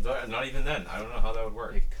 Not even then. I don't know how that would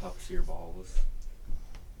work. It cups your balls.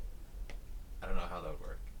 I don't know how that would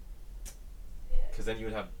work. Because then you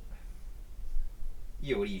would have.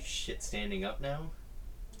 Yeah, what are you, shit standing up now?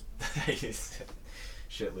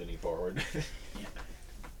 Shit leaning forward.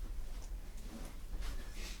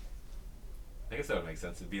 I guess that would make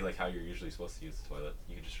sense. It'd be like how you're usually supposed to use the toilet.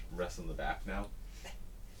 You could just rest on the back now.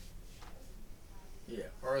 Yeah,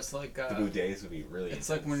 or it's like The bidets would be really. it's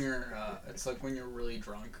like when you're really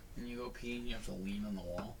drunk and you go pee and you have to lean on the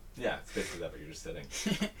wall. Yeah, it's basically that, but you're just sitting.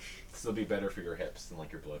 This will be better for your hips and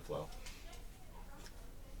like your blood flow.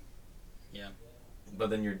 Yeah. But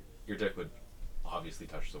then your dick would obviously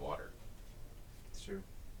touch the water. It's true.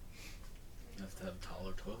 You have to have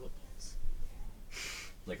taller toilet bowls.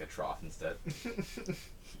 Like a trough instead.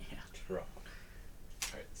 Yeah. Trough.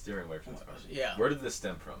 Alright, steering away from this question. Yeah. Where did this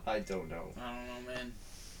stem from? I don't know. I don't know, man.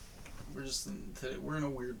 We're in a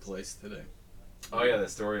weird place today. Oh yeah, the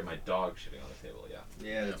story of my dog shitting on the table, yeah.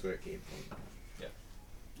 Yeah, that's where it came from.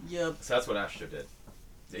 Yep. So that's what Asher did.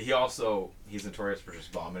 He's notorious for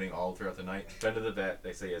just vomiting all throughout the night. Been to the vet,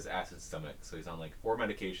 they say he has acid stomach, so he's on like 4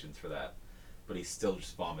 medications for that. But he still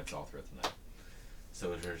just vomits all throughout the night.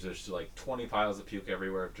 So there's just like 20 piles of puke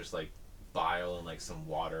everywhere, just like bile and like some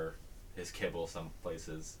water, his kibble some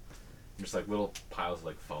places. Just like little piles of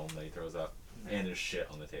like foam that he throws up. And his shit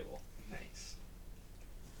on the table. Nice.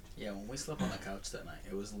 Yeah, when we slept on the couch that night,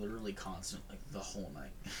 it was literally constant, like the whole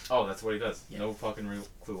night. Oh, that's what he does. Yeah. No fucking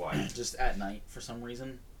clue why. Just at night for some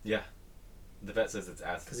reason. Yeah. The vet says it's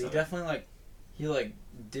acid Because he stomach. definitely he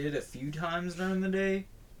did a few times during the day,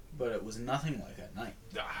 but it was nothing like at night.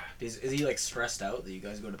 Ah, Is he like stressed out that you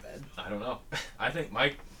guys go to bed? I don't know. I think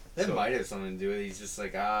Mike. That so, might have something to do with it. He's just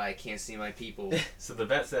like, I can't see my people. So the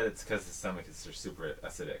vet said it's because his stomach is just super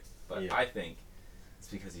acidic. But Yeah. I think it's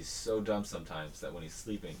because he's so dumb sometimes that when he's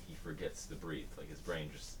sleeping, he forgets to breathe. Like his brain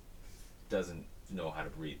just doesn't know how to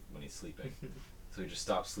breathe when he's sleeping. So he just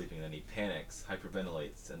stops sleeping and then he panics,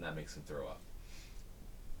 hyperventilates, and that makes him throw up.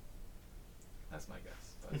 That's my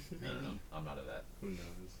guess. But I don't know. I'm not a vet. Who knows?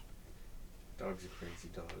 Dog's a crazy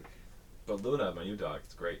dog. But Luna, my new dog,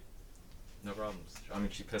 it's great. No problems. I mean,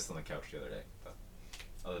 she pissed on the couch the other day. But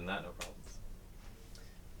other than that, no problems.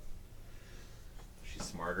 She's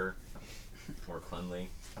smarter, more cleanly.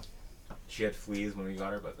 She had fleas when we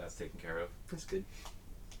got her, but that's taken care of. That's good.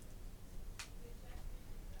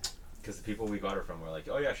 Because the people we got her from were like,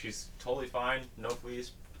 oh yeah, she's totally fine, no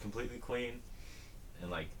fleas, completely clean. And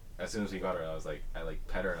like, as soon as we got her, I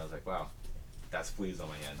pet her and I was like, wow, that's fleas on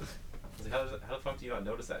my hand. I was like, how the fuck do you not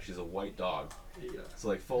notice that? She's a white dog. Yeah. So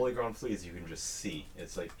like fully grown fleas you can just see.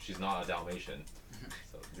 It's like she's not a Dalmatian.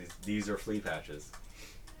 So these are flea patches.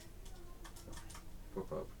 Poor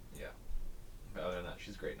pup. But other than that,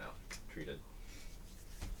 she's great now. Treated.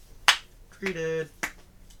 Treated.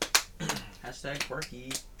 Hashtag quirky.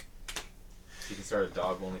 She can start a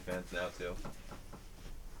dog OnlyFans now too.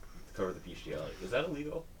 To cover the bestiality. Is that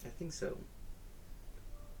illegal? I think so.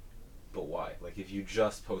 But why? Like if you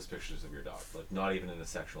just post pictures of your dog, like not even in a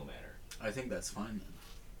sexual manner. I think that's fine.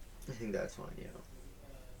 I think that's fine, yeah.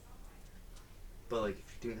 But like,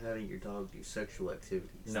 if you're having your dog do sexual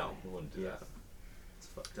activities, No, we wouldn't do yeah, that. it's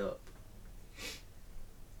fucked up.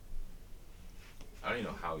 I don't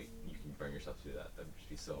even know how you can bring yourself to do that. That would just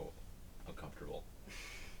be so uncomfortable.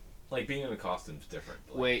 Like being in a costume's different.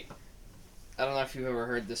 But like, Wait, I don't know if you've ever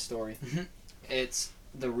heard this story. It's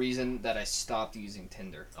the reason that I stopped using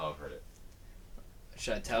Tinder. Oh, I've heard it.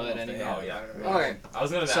 Should I tell it anyway? Oh yeah. Okay. I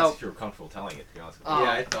was gonna So- ask if you were comfortable telling it. To be honest with Oh.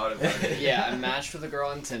 Yeah, I thought about it. Yeah, I matched with a girl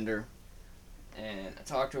on Tinder, and I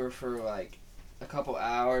talked to her for like a couple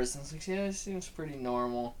hours. And I was like, yeah, it seems pretty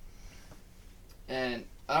normal. And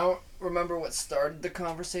I don't remember what started the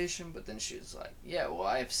conversation, but then she was like, yeah, well,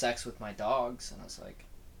 I have sex with my dogs. And I was like,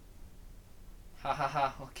 ha ha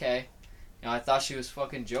ha, okay. You know, I thought she was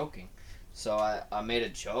fucking joking. So I made a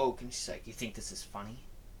joke, and she's like, you think this is funny?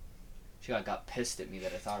 She like got pissed at me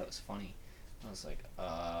that I thought it was funny. I was like,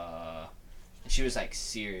 And she was like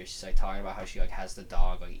serious. She's like talking about how she like has the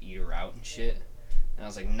dog like eat her out and shit. And I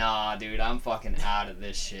was like, nah, dude, I'm fucking out of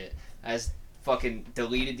this shit. I just fucking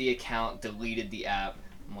deleted the account, deleted the app.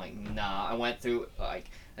 I'm like, nah. I went through like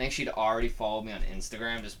I think she'd already followed me on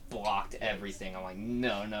Instagram, just blocked everything. I'm like,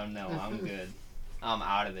 no, I'm good. I'm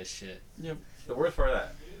out of this shit. The worst part of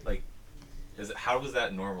that, like, how was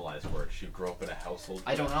that normalized for her? Did she grow up in a household?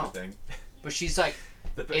 I don't know. Thing? But she's like,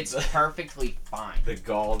 it's perfectly fine. The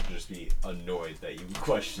gall to just be annoyed that you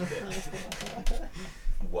questioned it.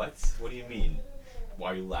 What? What do you mean?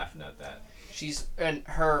 Why are you laughing at that? And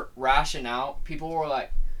her rationale, people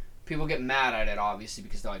get mad at it obviously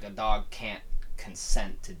because they're like, a dog can't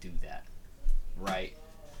consent to do that, right?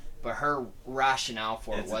 But her rationale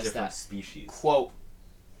for it It's a was different that, species. quote,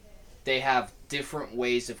 they have different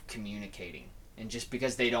ways of communicating, and just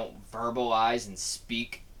because they don't verbalize and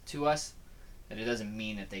speak to us, that it doesn't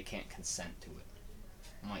mean that they can't consent to it.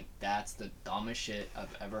 I'm like, that's the dumbest shit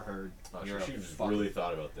I've ever heard. Oh, You're she a just fucking... really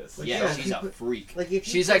thought about this. Like, Yeah, Yeah, she's a people- freak. Like if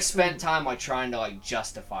you She's put like spent some- time like trying to like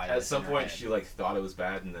justify At this some in her point, head. she like thought it was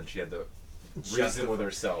bad, and then she had the reason with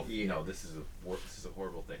herself. Yeah. No, this is a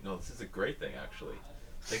horrible thing. No, this is a great thing actually.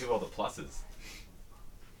 Think of all the pluses.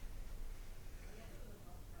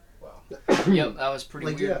 Wow. Yep, that was pretty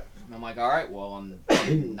Like, weird. I'm like, all right, well, I'm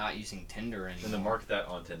not using Tinder And anymore. then mark that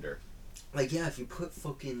on Tinder. Like, yeah, if you put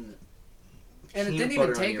fucking. And it peanut didn't even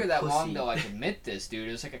butter on take your her that long pussy. to like admit this, dude.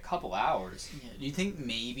 It was like a couple hours. Yeah. Do you think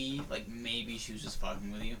maybe she was just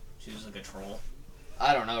fucking with you? She was like a troll.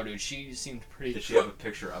 I don't know, dude. She seemed pretty. Did she have a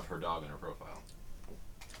picture of her dog in her profile?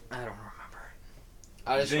 I don't remember.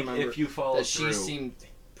 I just think remember if you follow that she through, seemed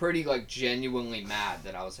pretty like genuinely mad.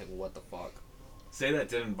 That I was like, what the fuck? say that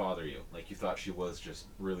didn't bother you, like you thought she was just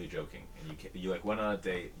really joking, and you like went on a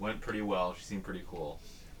date, went pretty well, she seemed pretty cool.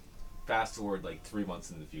 Fast forward like 3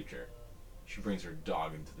 months in the future, she brings her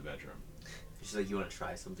dog into the bedroom. She's like, you want to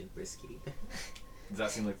try something risky? Does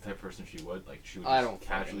that seem like the type of person she would? Like she would I just don't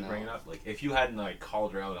casually fucking bring it know. up? Like if you hadn't like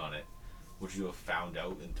called her out on it, would you have found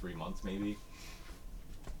out in 3 months maybe?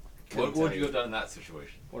 What would you have done in that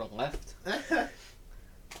situation? Would have left.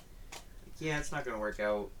 Yeah, it's not gonna work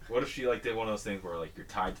out. What if she like did one of those things where like you're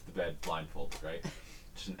tied to the bed blindfolded, right?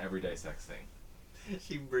 Just an everyday sex thing.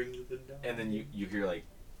 She brings the dog. And then you hear like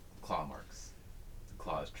claw marks. The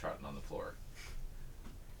claw is trotting on the floor.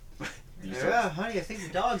 do, you start, honey, I think the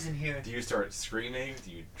dog's in here. do you start screaming? Do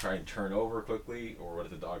you try and turn over quickly? Or what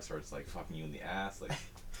if the dog starts like fucking you in the ass? Like,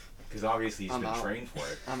 because obviously he's I'm been out. trained for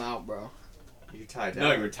it. I'm out, bro. You're tied down.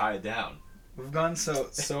 No, you were tied down. We've gone so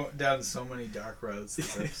down so many dark roads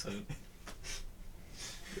this episode.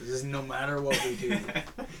 It's just no matter what we do.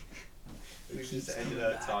 We keep just ended coming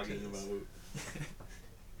up back talking to this. about.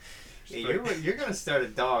 Yeah, you're gonna start a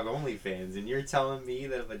dog OnlyFans, and you're telling me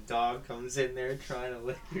that if a dog comes in there trying to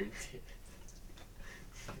lick your dick,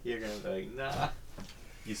 you're gonna be like, nah.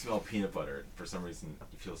 You smell peanut butter. And for some reason,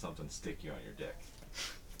 you feel something sticky on your dick.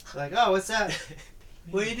 Like, oh, what's that?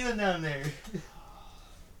 What are you doing down there?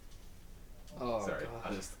 Oh, Sorry,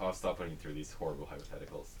 God. I'll stop putting you through these horrible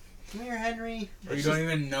hypotheticals. Come here, Henry. Or you don't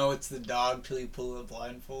even know it's the dog till you pull the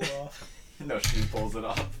blindfold off. No, she pulls it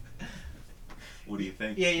off. What do you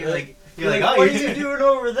think? Yeah, you're like, oh, what are you doing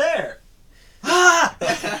over there? Ah!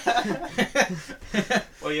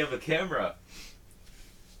 Well, you have a camera.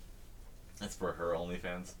 That's for her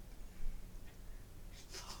OnlyFans.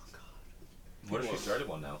 Oh God. What if she started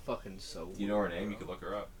one now? Fucking so. Do you know her weird, name? bro. You could look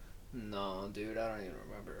her up. No, dude, I don't even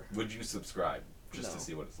remember. Would you subscribe just No. to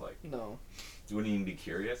see what it's like? No, You wouldn't even be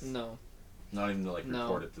curious? no, Not even to like No.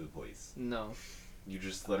 report it to the police. no. You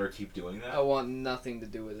just let her keep doing that? I want nothing to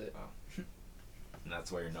do with it. And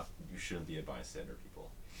that's why you shouldn't be a bystander,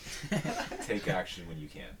 people. Take action when you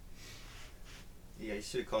can. Yeah, you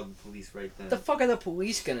should have called the police right then. What the fuck are the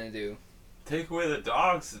police gonna do? Take away the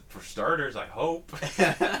dogs, for starters, I hope. Are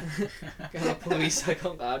the police like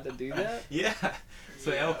allowed to do that? Yeah. It's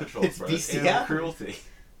like animal control, It's bro. It's bestiality. animal cruelty.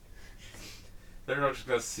 They're not just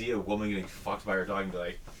gonna see a woman getting fucked by her dog and be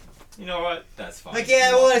like, you know what? That's fine. Like, yeah,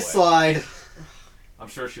 I Walk want to away. slide. I'm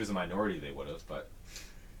sure if she was a minority, they would have, but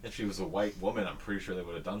if she was a white woman, I'm pretty sure they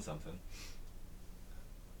would have done something.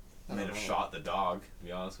 I They may don't have know. shot the dog, to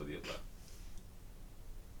be honest with you, but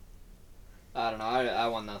I don't know. I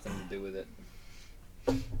want nothing to do with it.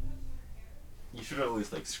 you should have at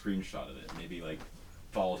least like screenshotted it. Maybe like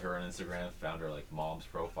followed her on Instagram, found her like mom's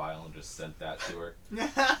profile, and just sent that to her.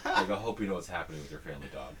 Like, I hope you know what's happening with your family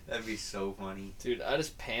dog. That'd be so funny. Dude, I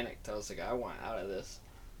just panicked. I was like, I want out of this.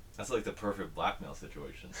 That's like the perfect blackmail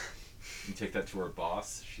situation. You take that to her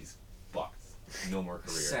boss, she's fucked. No more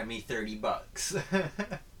career. Send me $30.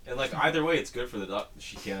 And like either way, it's good for the dog.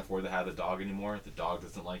 She can't afford to have the dog anymore. The dog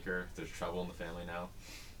doesn't like her. There's trouble in the family now.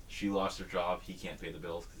 She lost her job. He can't pay the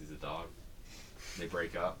bills because he's a dog. They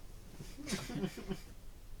break up.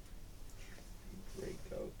 Great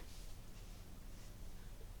go.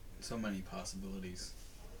 So many possibilities.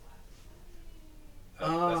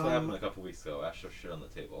 That's what happened a couple weeks ago. Ash threw shit on the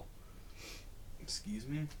table Excuse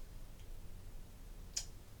me?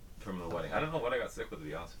 from the wedding. I don't know what I got sick with, to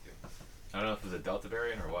be honest with you. I don't know if it was a Delta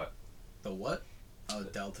variant or what. The what? Oh,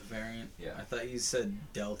 Delta variant? Yeah. I thought you said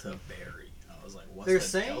Delta berry. I was like, what's They're the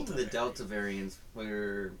saying Delta the berry? Delta variants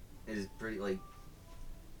is pretty like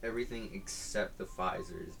everything except the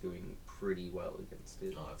Pfizer is doing pretty well against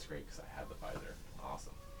it. Oh, that's great because I had the Pfizer.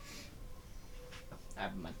 Awesome. I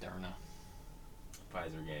have Moderna.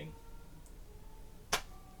 Pfizer gang.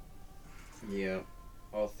 Yeah,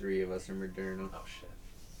 all three of us are Moderna. Oh shit.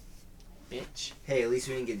 Bitch. Hey, at least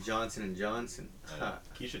we didn't get Johnson and Johnson. I know.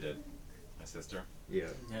 Keisha did. My sister. Yeah,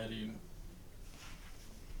 Yeah, dude.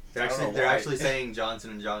 they're I don't actually know they're why. actually saying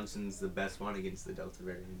Johnson and Johnson's the best one against the Delta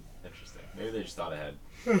variant. Interesting. Maybe they just thought ahead.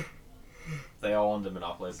 they all wanted to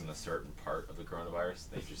monopolize in a certain part of the coronavirus.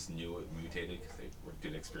 They just knew it mutated because they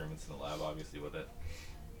did experiments in the lab, obviously, with it.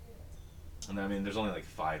 And I mean, there's only like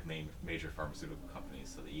 5 major pharmaceutical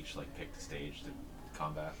companies, so they each like picked a stage to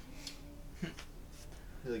combat.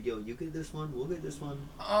 They're like, yo, you get this one, we'll get this one.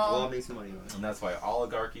 We'll Um, all make some money on it. And that's why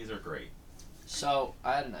oligarchies are great. So,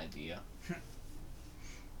 I had an idea.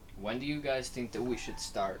 When do you guys think that we should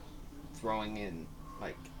start throwing in,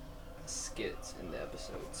 like, skits in the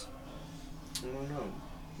episodes? I don't know.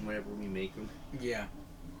 Whenever we make them. Yeah.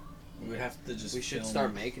 We would have to just We should film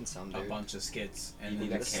start making some, a dude. bunch of skits and You then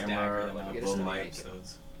need a just camera, stagger them like out a to boom the mic.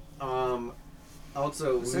 episodes.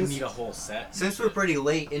 Also, We since need a whole set. since we're pretty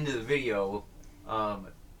late into the video,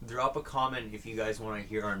 drop a comment if you guys want to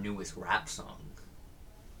hear our newest rap song.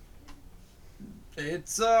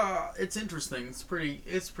 It's interesting.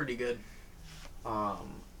 It's pretty good.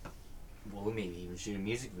 We'll maybe even shoot a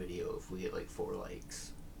music video if we get like 4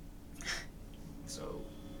 likes. So,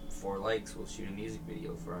 4 likes, we'll shoot a music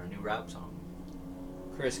video for our new rap song.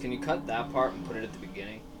 Chris, can you cut that part and put it at the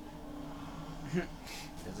beginning?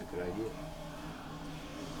 That's a good idea.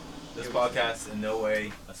 This podcast in no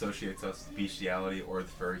way associates us with bestiality or the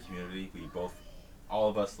furry community. All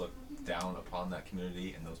of us look down upon that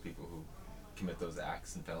community and those people who commit those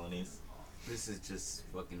acts and felonies. This is just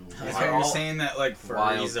fucking Is wild. that you're saying that like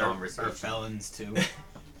wild furries are conversation. felons too?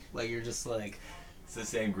 Like you're just like It's the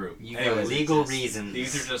same group. You Anyways, for legal just- reasons.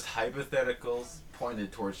 these are just hypotheticals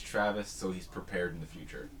pointed towards Travis so he's prepared in the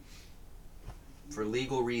future. For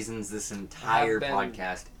legal reasons, this entire been-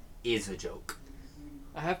 podcast is a joke.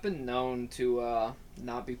 I have been known to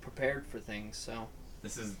not be prepared for things, so...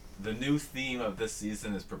 This is the new theme of this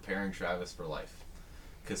season is preparing Travis for life.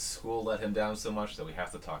 Because school let him down so much that we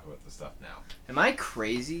have to talk about this stuff now. Am I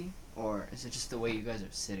crazy, or is it just the way you guys are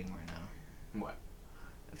sitting right now? What?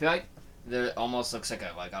 I feel like there almost looks like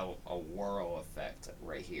a whirl effect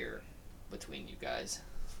right here between you guys.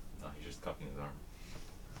 No, he's just cupping his arm.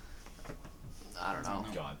 I don't know.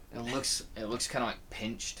 Gone. It looks kind of like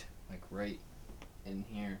pinched, like right in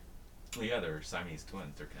here. Well, yeah, they're Siamese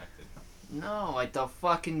twins. They're connected. No, like the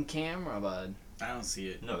fucking camera, bud. I don't see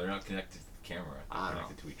it. No, they're not connected to the camera. They're I don't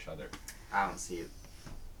connected to each other. I don't see it.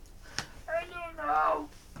 I don't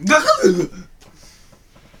know.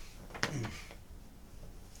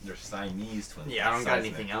 They're Siamese twins. Yeah, I don't got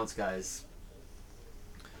Seismic. anything else, guys.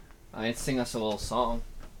 I need to sing us a little song.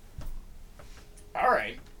 All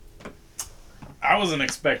right. I wasn't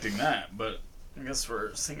expecting that, but I guess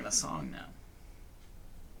we're singing a song now.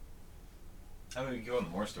 I mean, we can go on to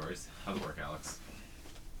more stories. How's work, Alex?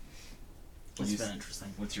 It's been interesting.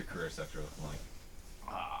 What's your career sector looking like?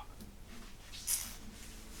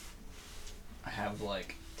 I have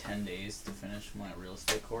like 10 days to finish my real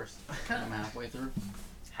estate course. I'm halfway through.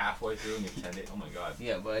 Halfway through and you have 10 days? Oh my god.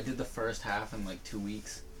 Yeah, but I did the first half in like 2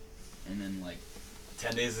 weeks, and then like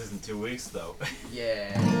 10 days isn't 2 weeks, though.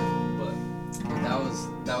 yeah, but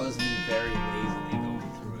that was me very lazily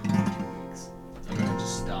going through it in 2 weeks. Like I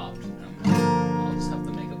just stopped. And I'm like, I'll just have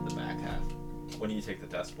to make up the back half When do you take the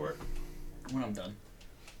test for it? when I'm done.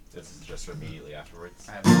 This is just immediately afterwards.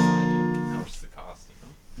 I have no idea. How much does it cost?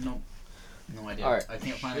 You know? No idea. All right. I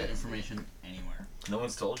can't find that information anywhere. No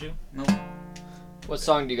one's told you? Nope. What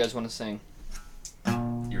song do you guys want to sing?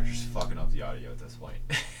 You're just fucking up the audio at this point.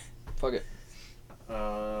 Fuck it.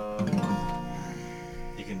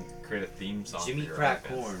 You can create a theme song. Jimmy for your Crack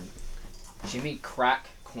OnlyFans. Corn. Jimmy Crack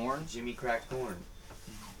Corn? Jimmy Crack Corn.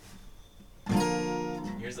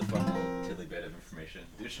 Here's a fun little tiddly bit of information.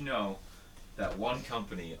 Did you know that one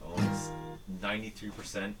company owns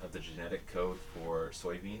 93% of the genetic code for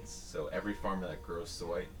soybeans? So every farmer that grows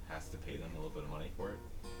soy has to pay them a little bit of money for it.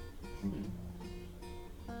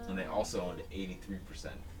 And they also own 83%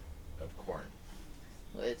 of corn.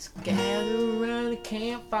 Let's gather around a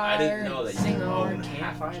campfire. I didn't know that you sing could our own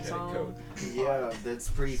half the campfire genetic song. code. Yeah, that's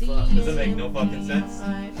pretty fun. Does it make no fucking sense?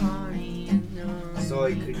 So,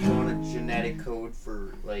 like, could you own a genetic code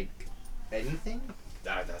for, like, anything?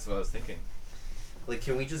 That's what I was thinking. Like,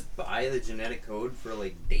 can we just buy the genetic code for,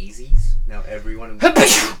 like, daisies? Now everyone who owns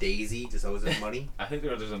a daisy just owes us money? I think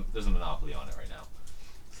there's a monopoly on it right now.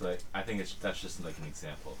 So like, I think that's just like an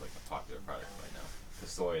example of like a popular product right now. The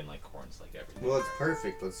soy and like corn's like everything. Well, it's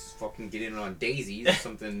perfect. Let's fucking get in on daisies,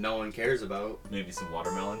 something no one cares about. Maybe some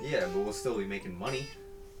watermelon, Yeah, but we'll still be making money.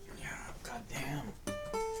 Yeah. Goddamn.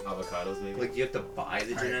 avocados maybe. Like, you have to buy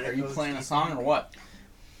the genetic Are you codes? playing a song or what?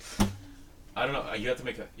 I don't know. You have to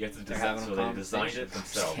They're design. having a So they designed it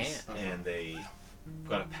conversation. themselves, Can't. and they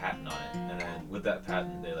got a patent on it. And then with that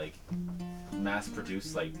patent, they like mass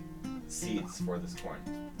produced like seeds for this corn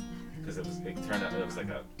because it turned out it was like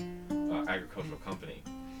a agricultural company,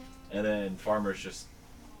 And then farmers just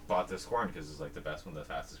bought this corn because it's like the best one, the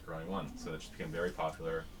fastest growing one. So it just became very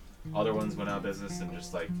popular. Other ones went out of business and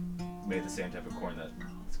just like made the same type of corn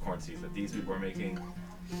seeds that these people are making.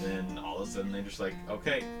 And then all of a sudden they just like,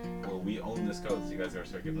 okay, well we own this code, so you guys gotta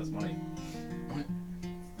start giving us money.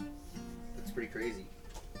 That's pretty crazy.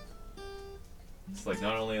 It's like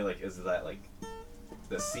not only like is that like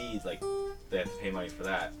the seed, like they have to pay money for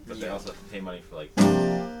that, but they also have to pay money for like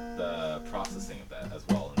the processing of that as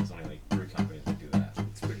well. And there's only like 3 companies that do that.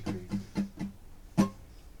 It's pretty crazy.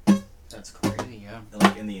 That's crazy, yeah. And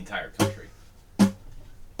like in the entire country.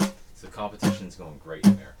 So competition's going great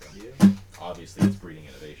in America. Yeah. Obviously it's breeding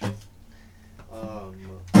innovation.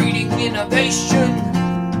 Breeding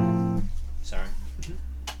innovation. Sorry.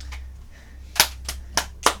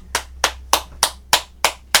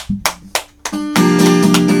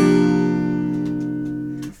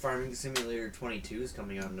 Farming Simulator 22 is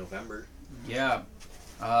coming out in November. Yeah.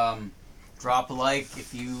 Drop a like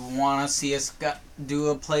if you want to see us do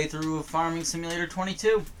a playthrough of Farming Simulator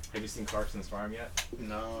 22. Have you seen Clarkson's Farm yet?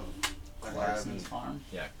 No. Clarkson's Farm.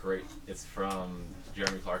 Yeah, great. It's from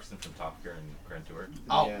Jeremy Clarkson from Top Gear and Grand Tour.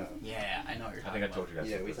 Oh, Yeah. yeah, I know what you're I talking think I about. told you guys.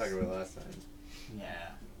 Yeah, we this. talked about it last time. Yeah.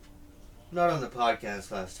 Not on the podcast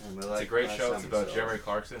last time. But It's a great show. It's about Jeremy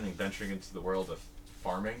Clarkson and venturing into the world of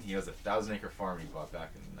farming. He has a 1,000-acre farm he bought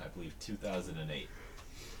back in, I believe, 2008.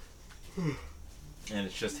 And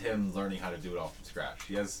it's just him learning how to do it all from scratch.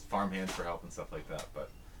 He has farm hands for help and stuff like that, but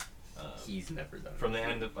He's never done it. from the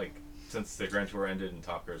end of like since the Grand Tour ended and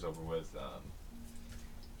Top Gear's over with,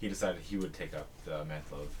 he decided he would take up the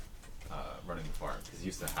mantle of running the farm because he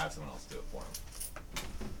used to have someone else do it for him.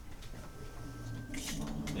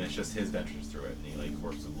 And it's just his ventures through it, and he like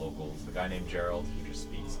works with locals. The guy named Gerald, he just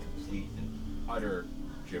speaks complete and utter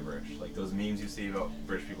gibberish. Like those memes you see about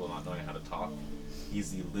British people not knowing how to talk,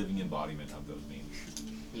 he's the living embodiment of those memes.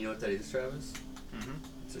 You know what that is, Travis? Mm-hmm.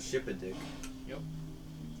 It's a Ship-a-Dick.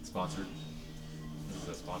 Sponsored. This is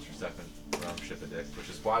a sponsor segment from Ship-a-Dick, which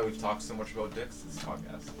is why we've talked so much about dicks this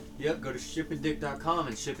podcast. Yep, go to shipadick.com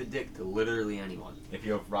and ship a dick to literally anyone. If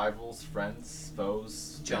you have rivals, friends,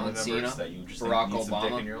 foes, John family members Cena, that you just Barack think need some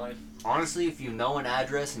dick Obama. in your life, Honestly, if you know an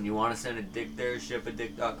address and you want to send a dick there,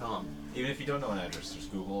 shipadick.com. even if you don't know an address,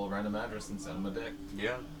 just Google a random address and send them a dick.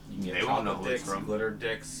 Yeah. You can get They won't know chocolate who it's dicks, from. glitter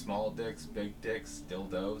dicks, small dicks, big dicks,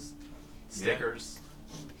 dildos, stickers.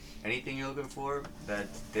 Anything you're looking for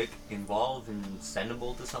that's dick involved and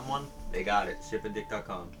sendable to someone, they got it.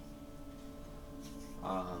 Shipadick.com.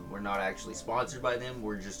 We're not actually sponsored by them.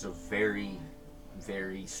 We're just a very,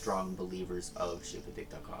 very strong believers of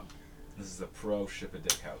shipadick.com. This is a pro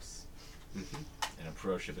Ship-a-Dick house Mm-hmm. and a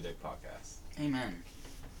pro Ship-a-Dick podcast. Amen.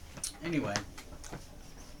 Anyway,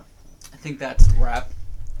 I think that's a wrap.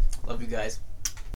 Love you guys.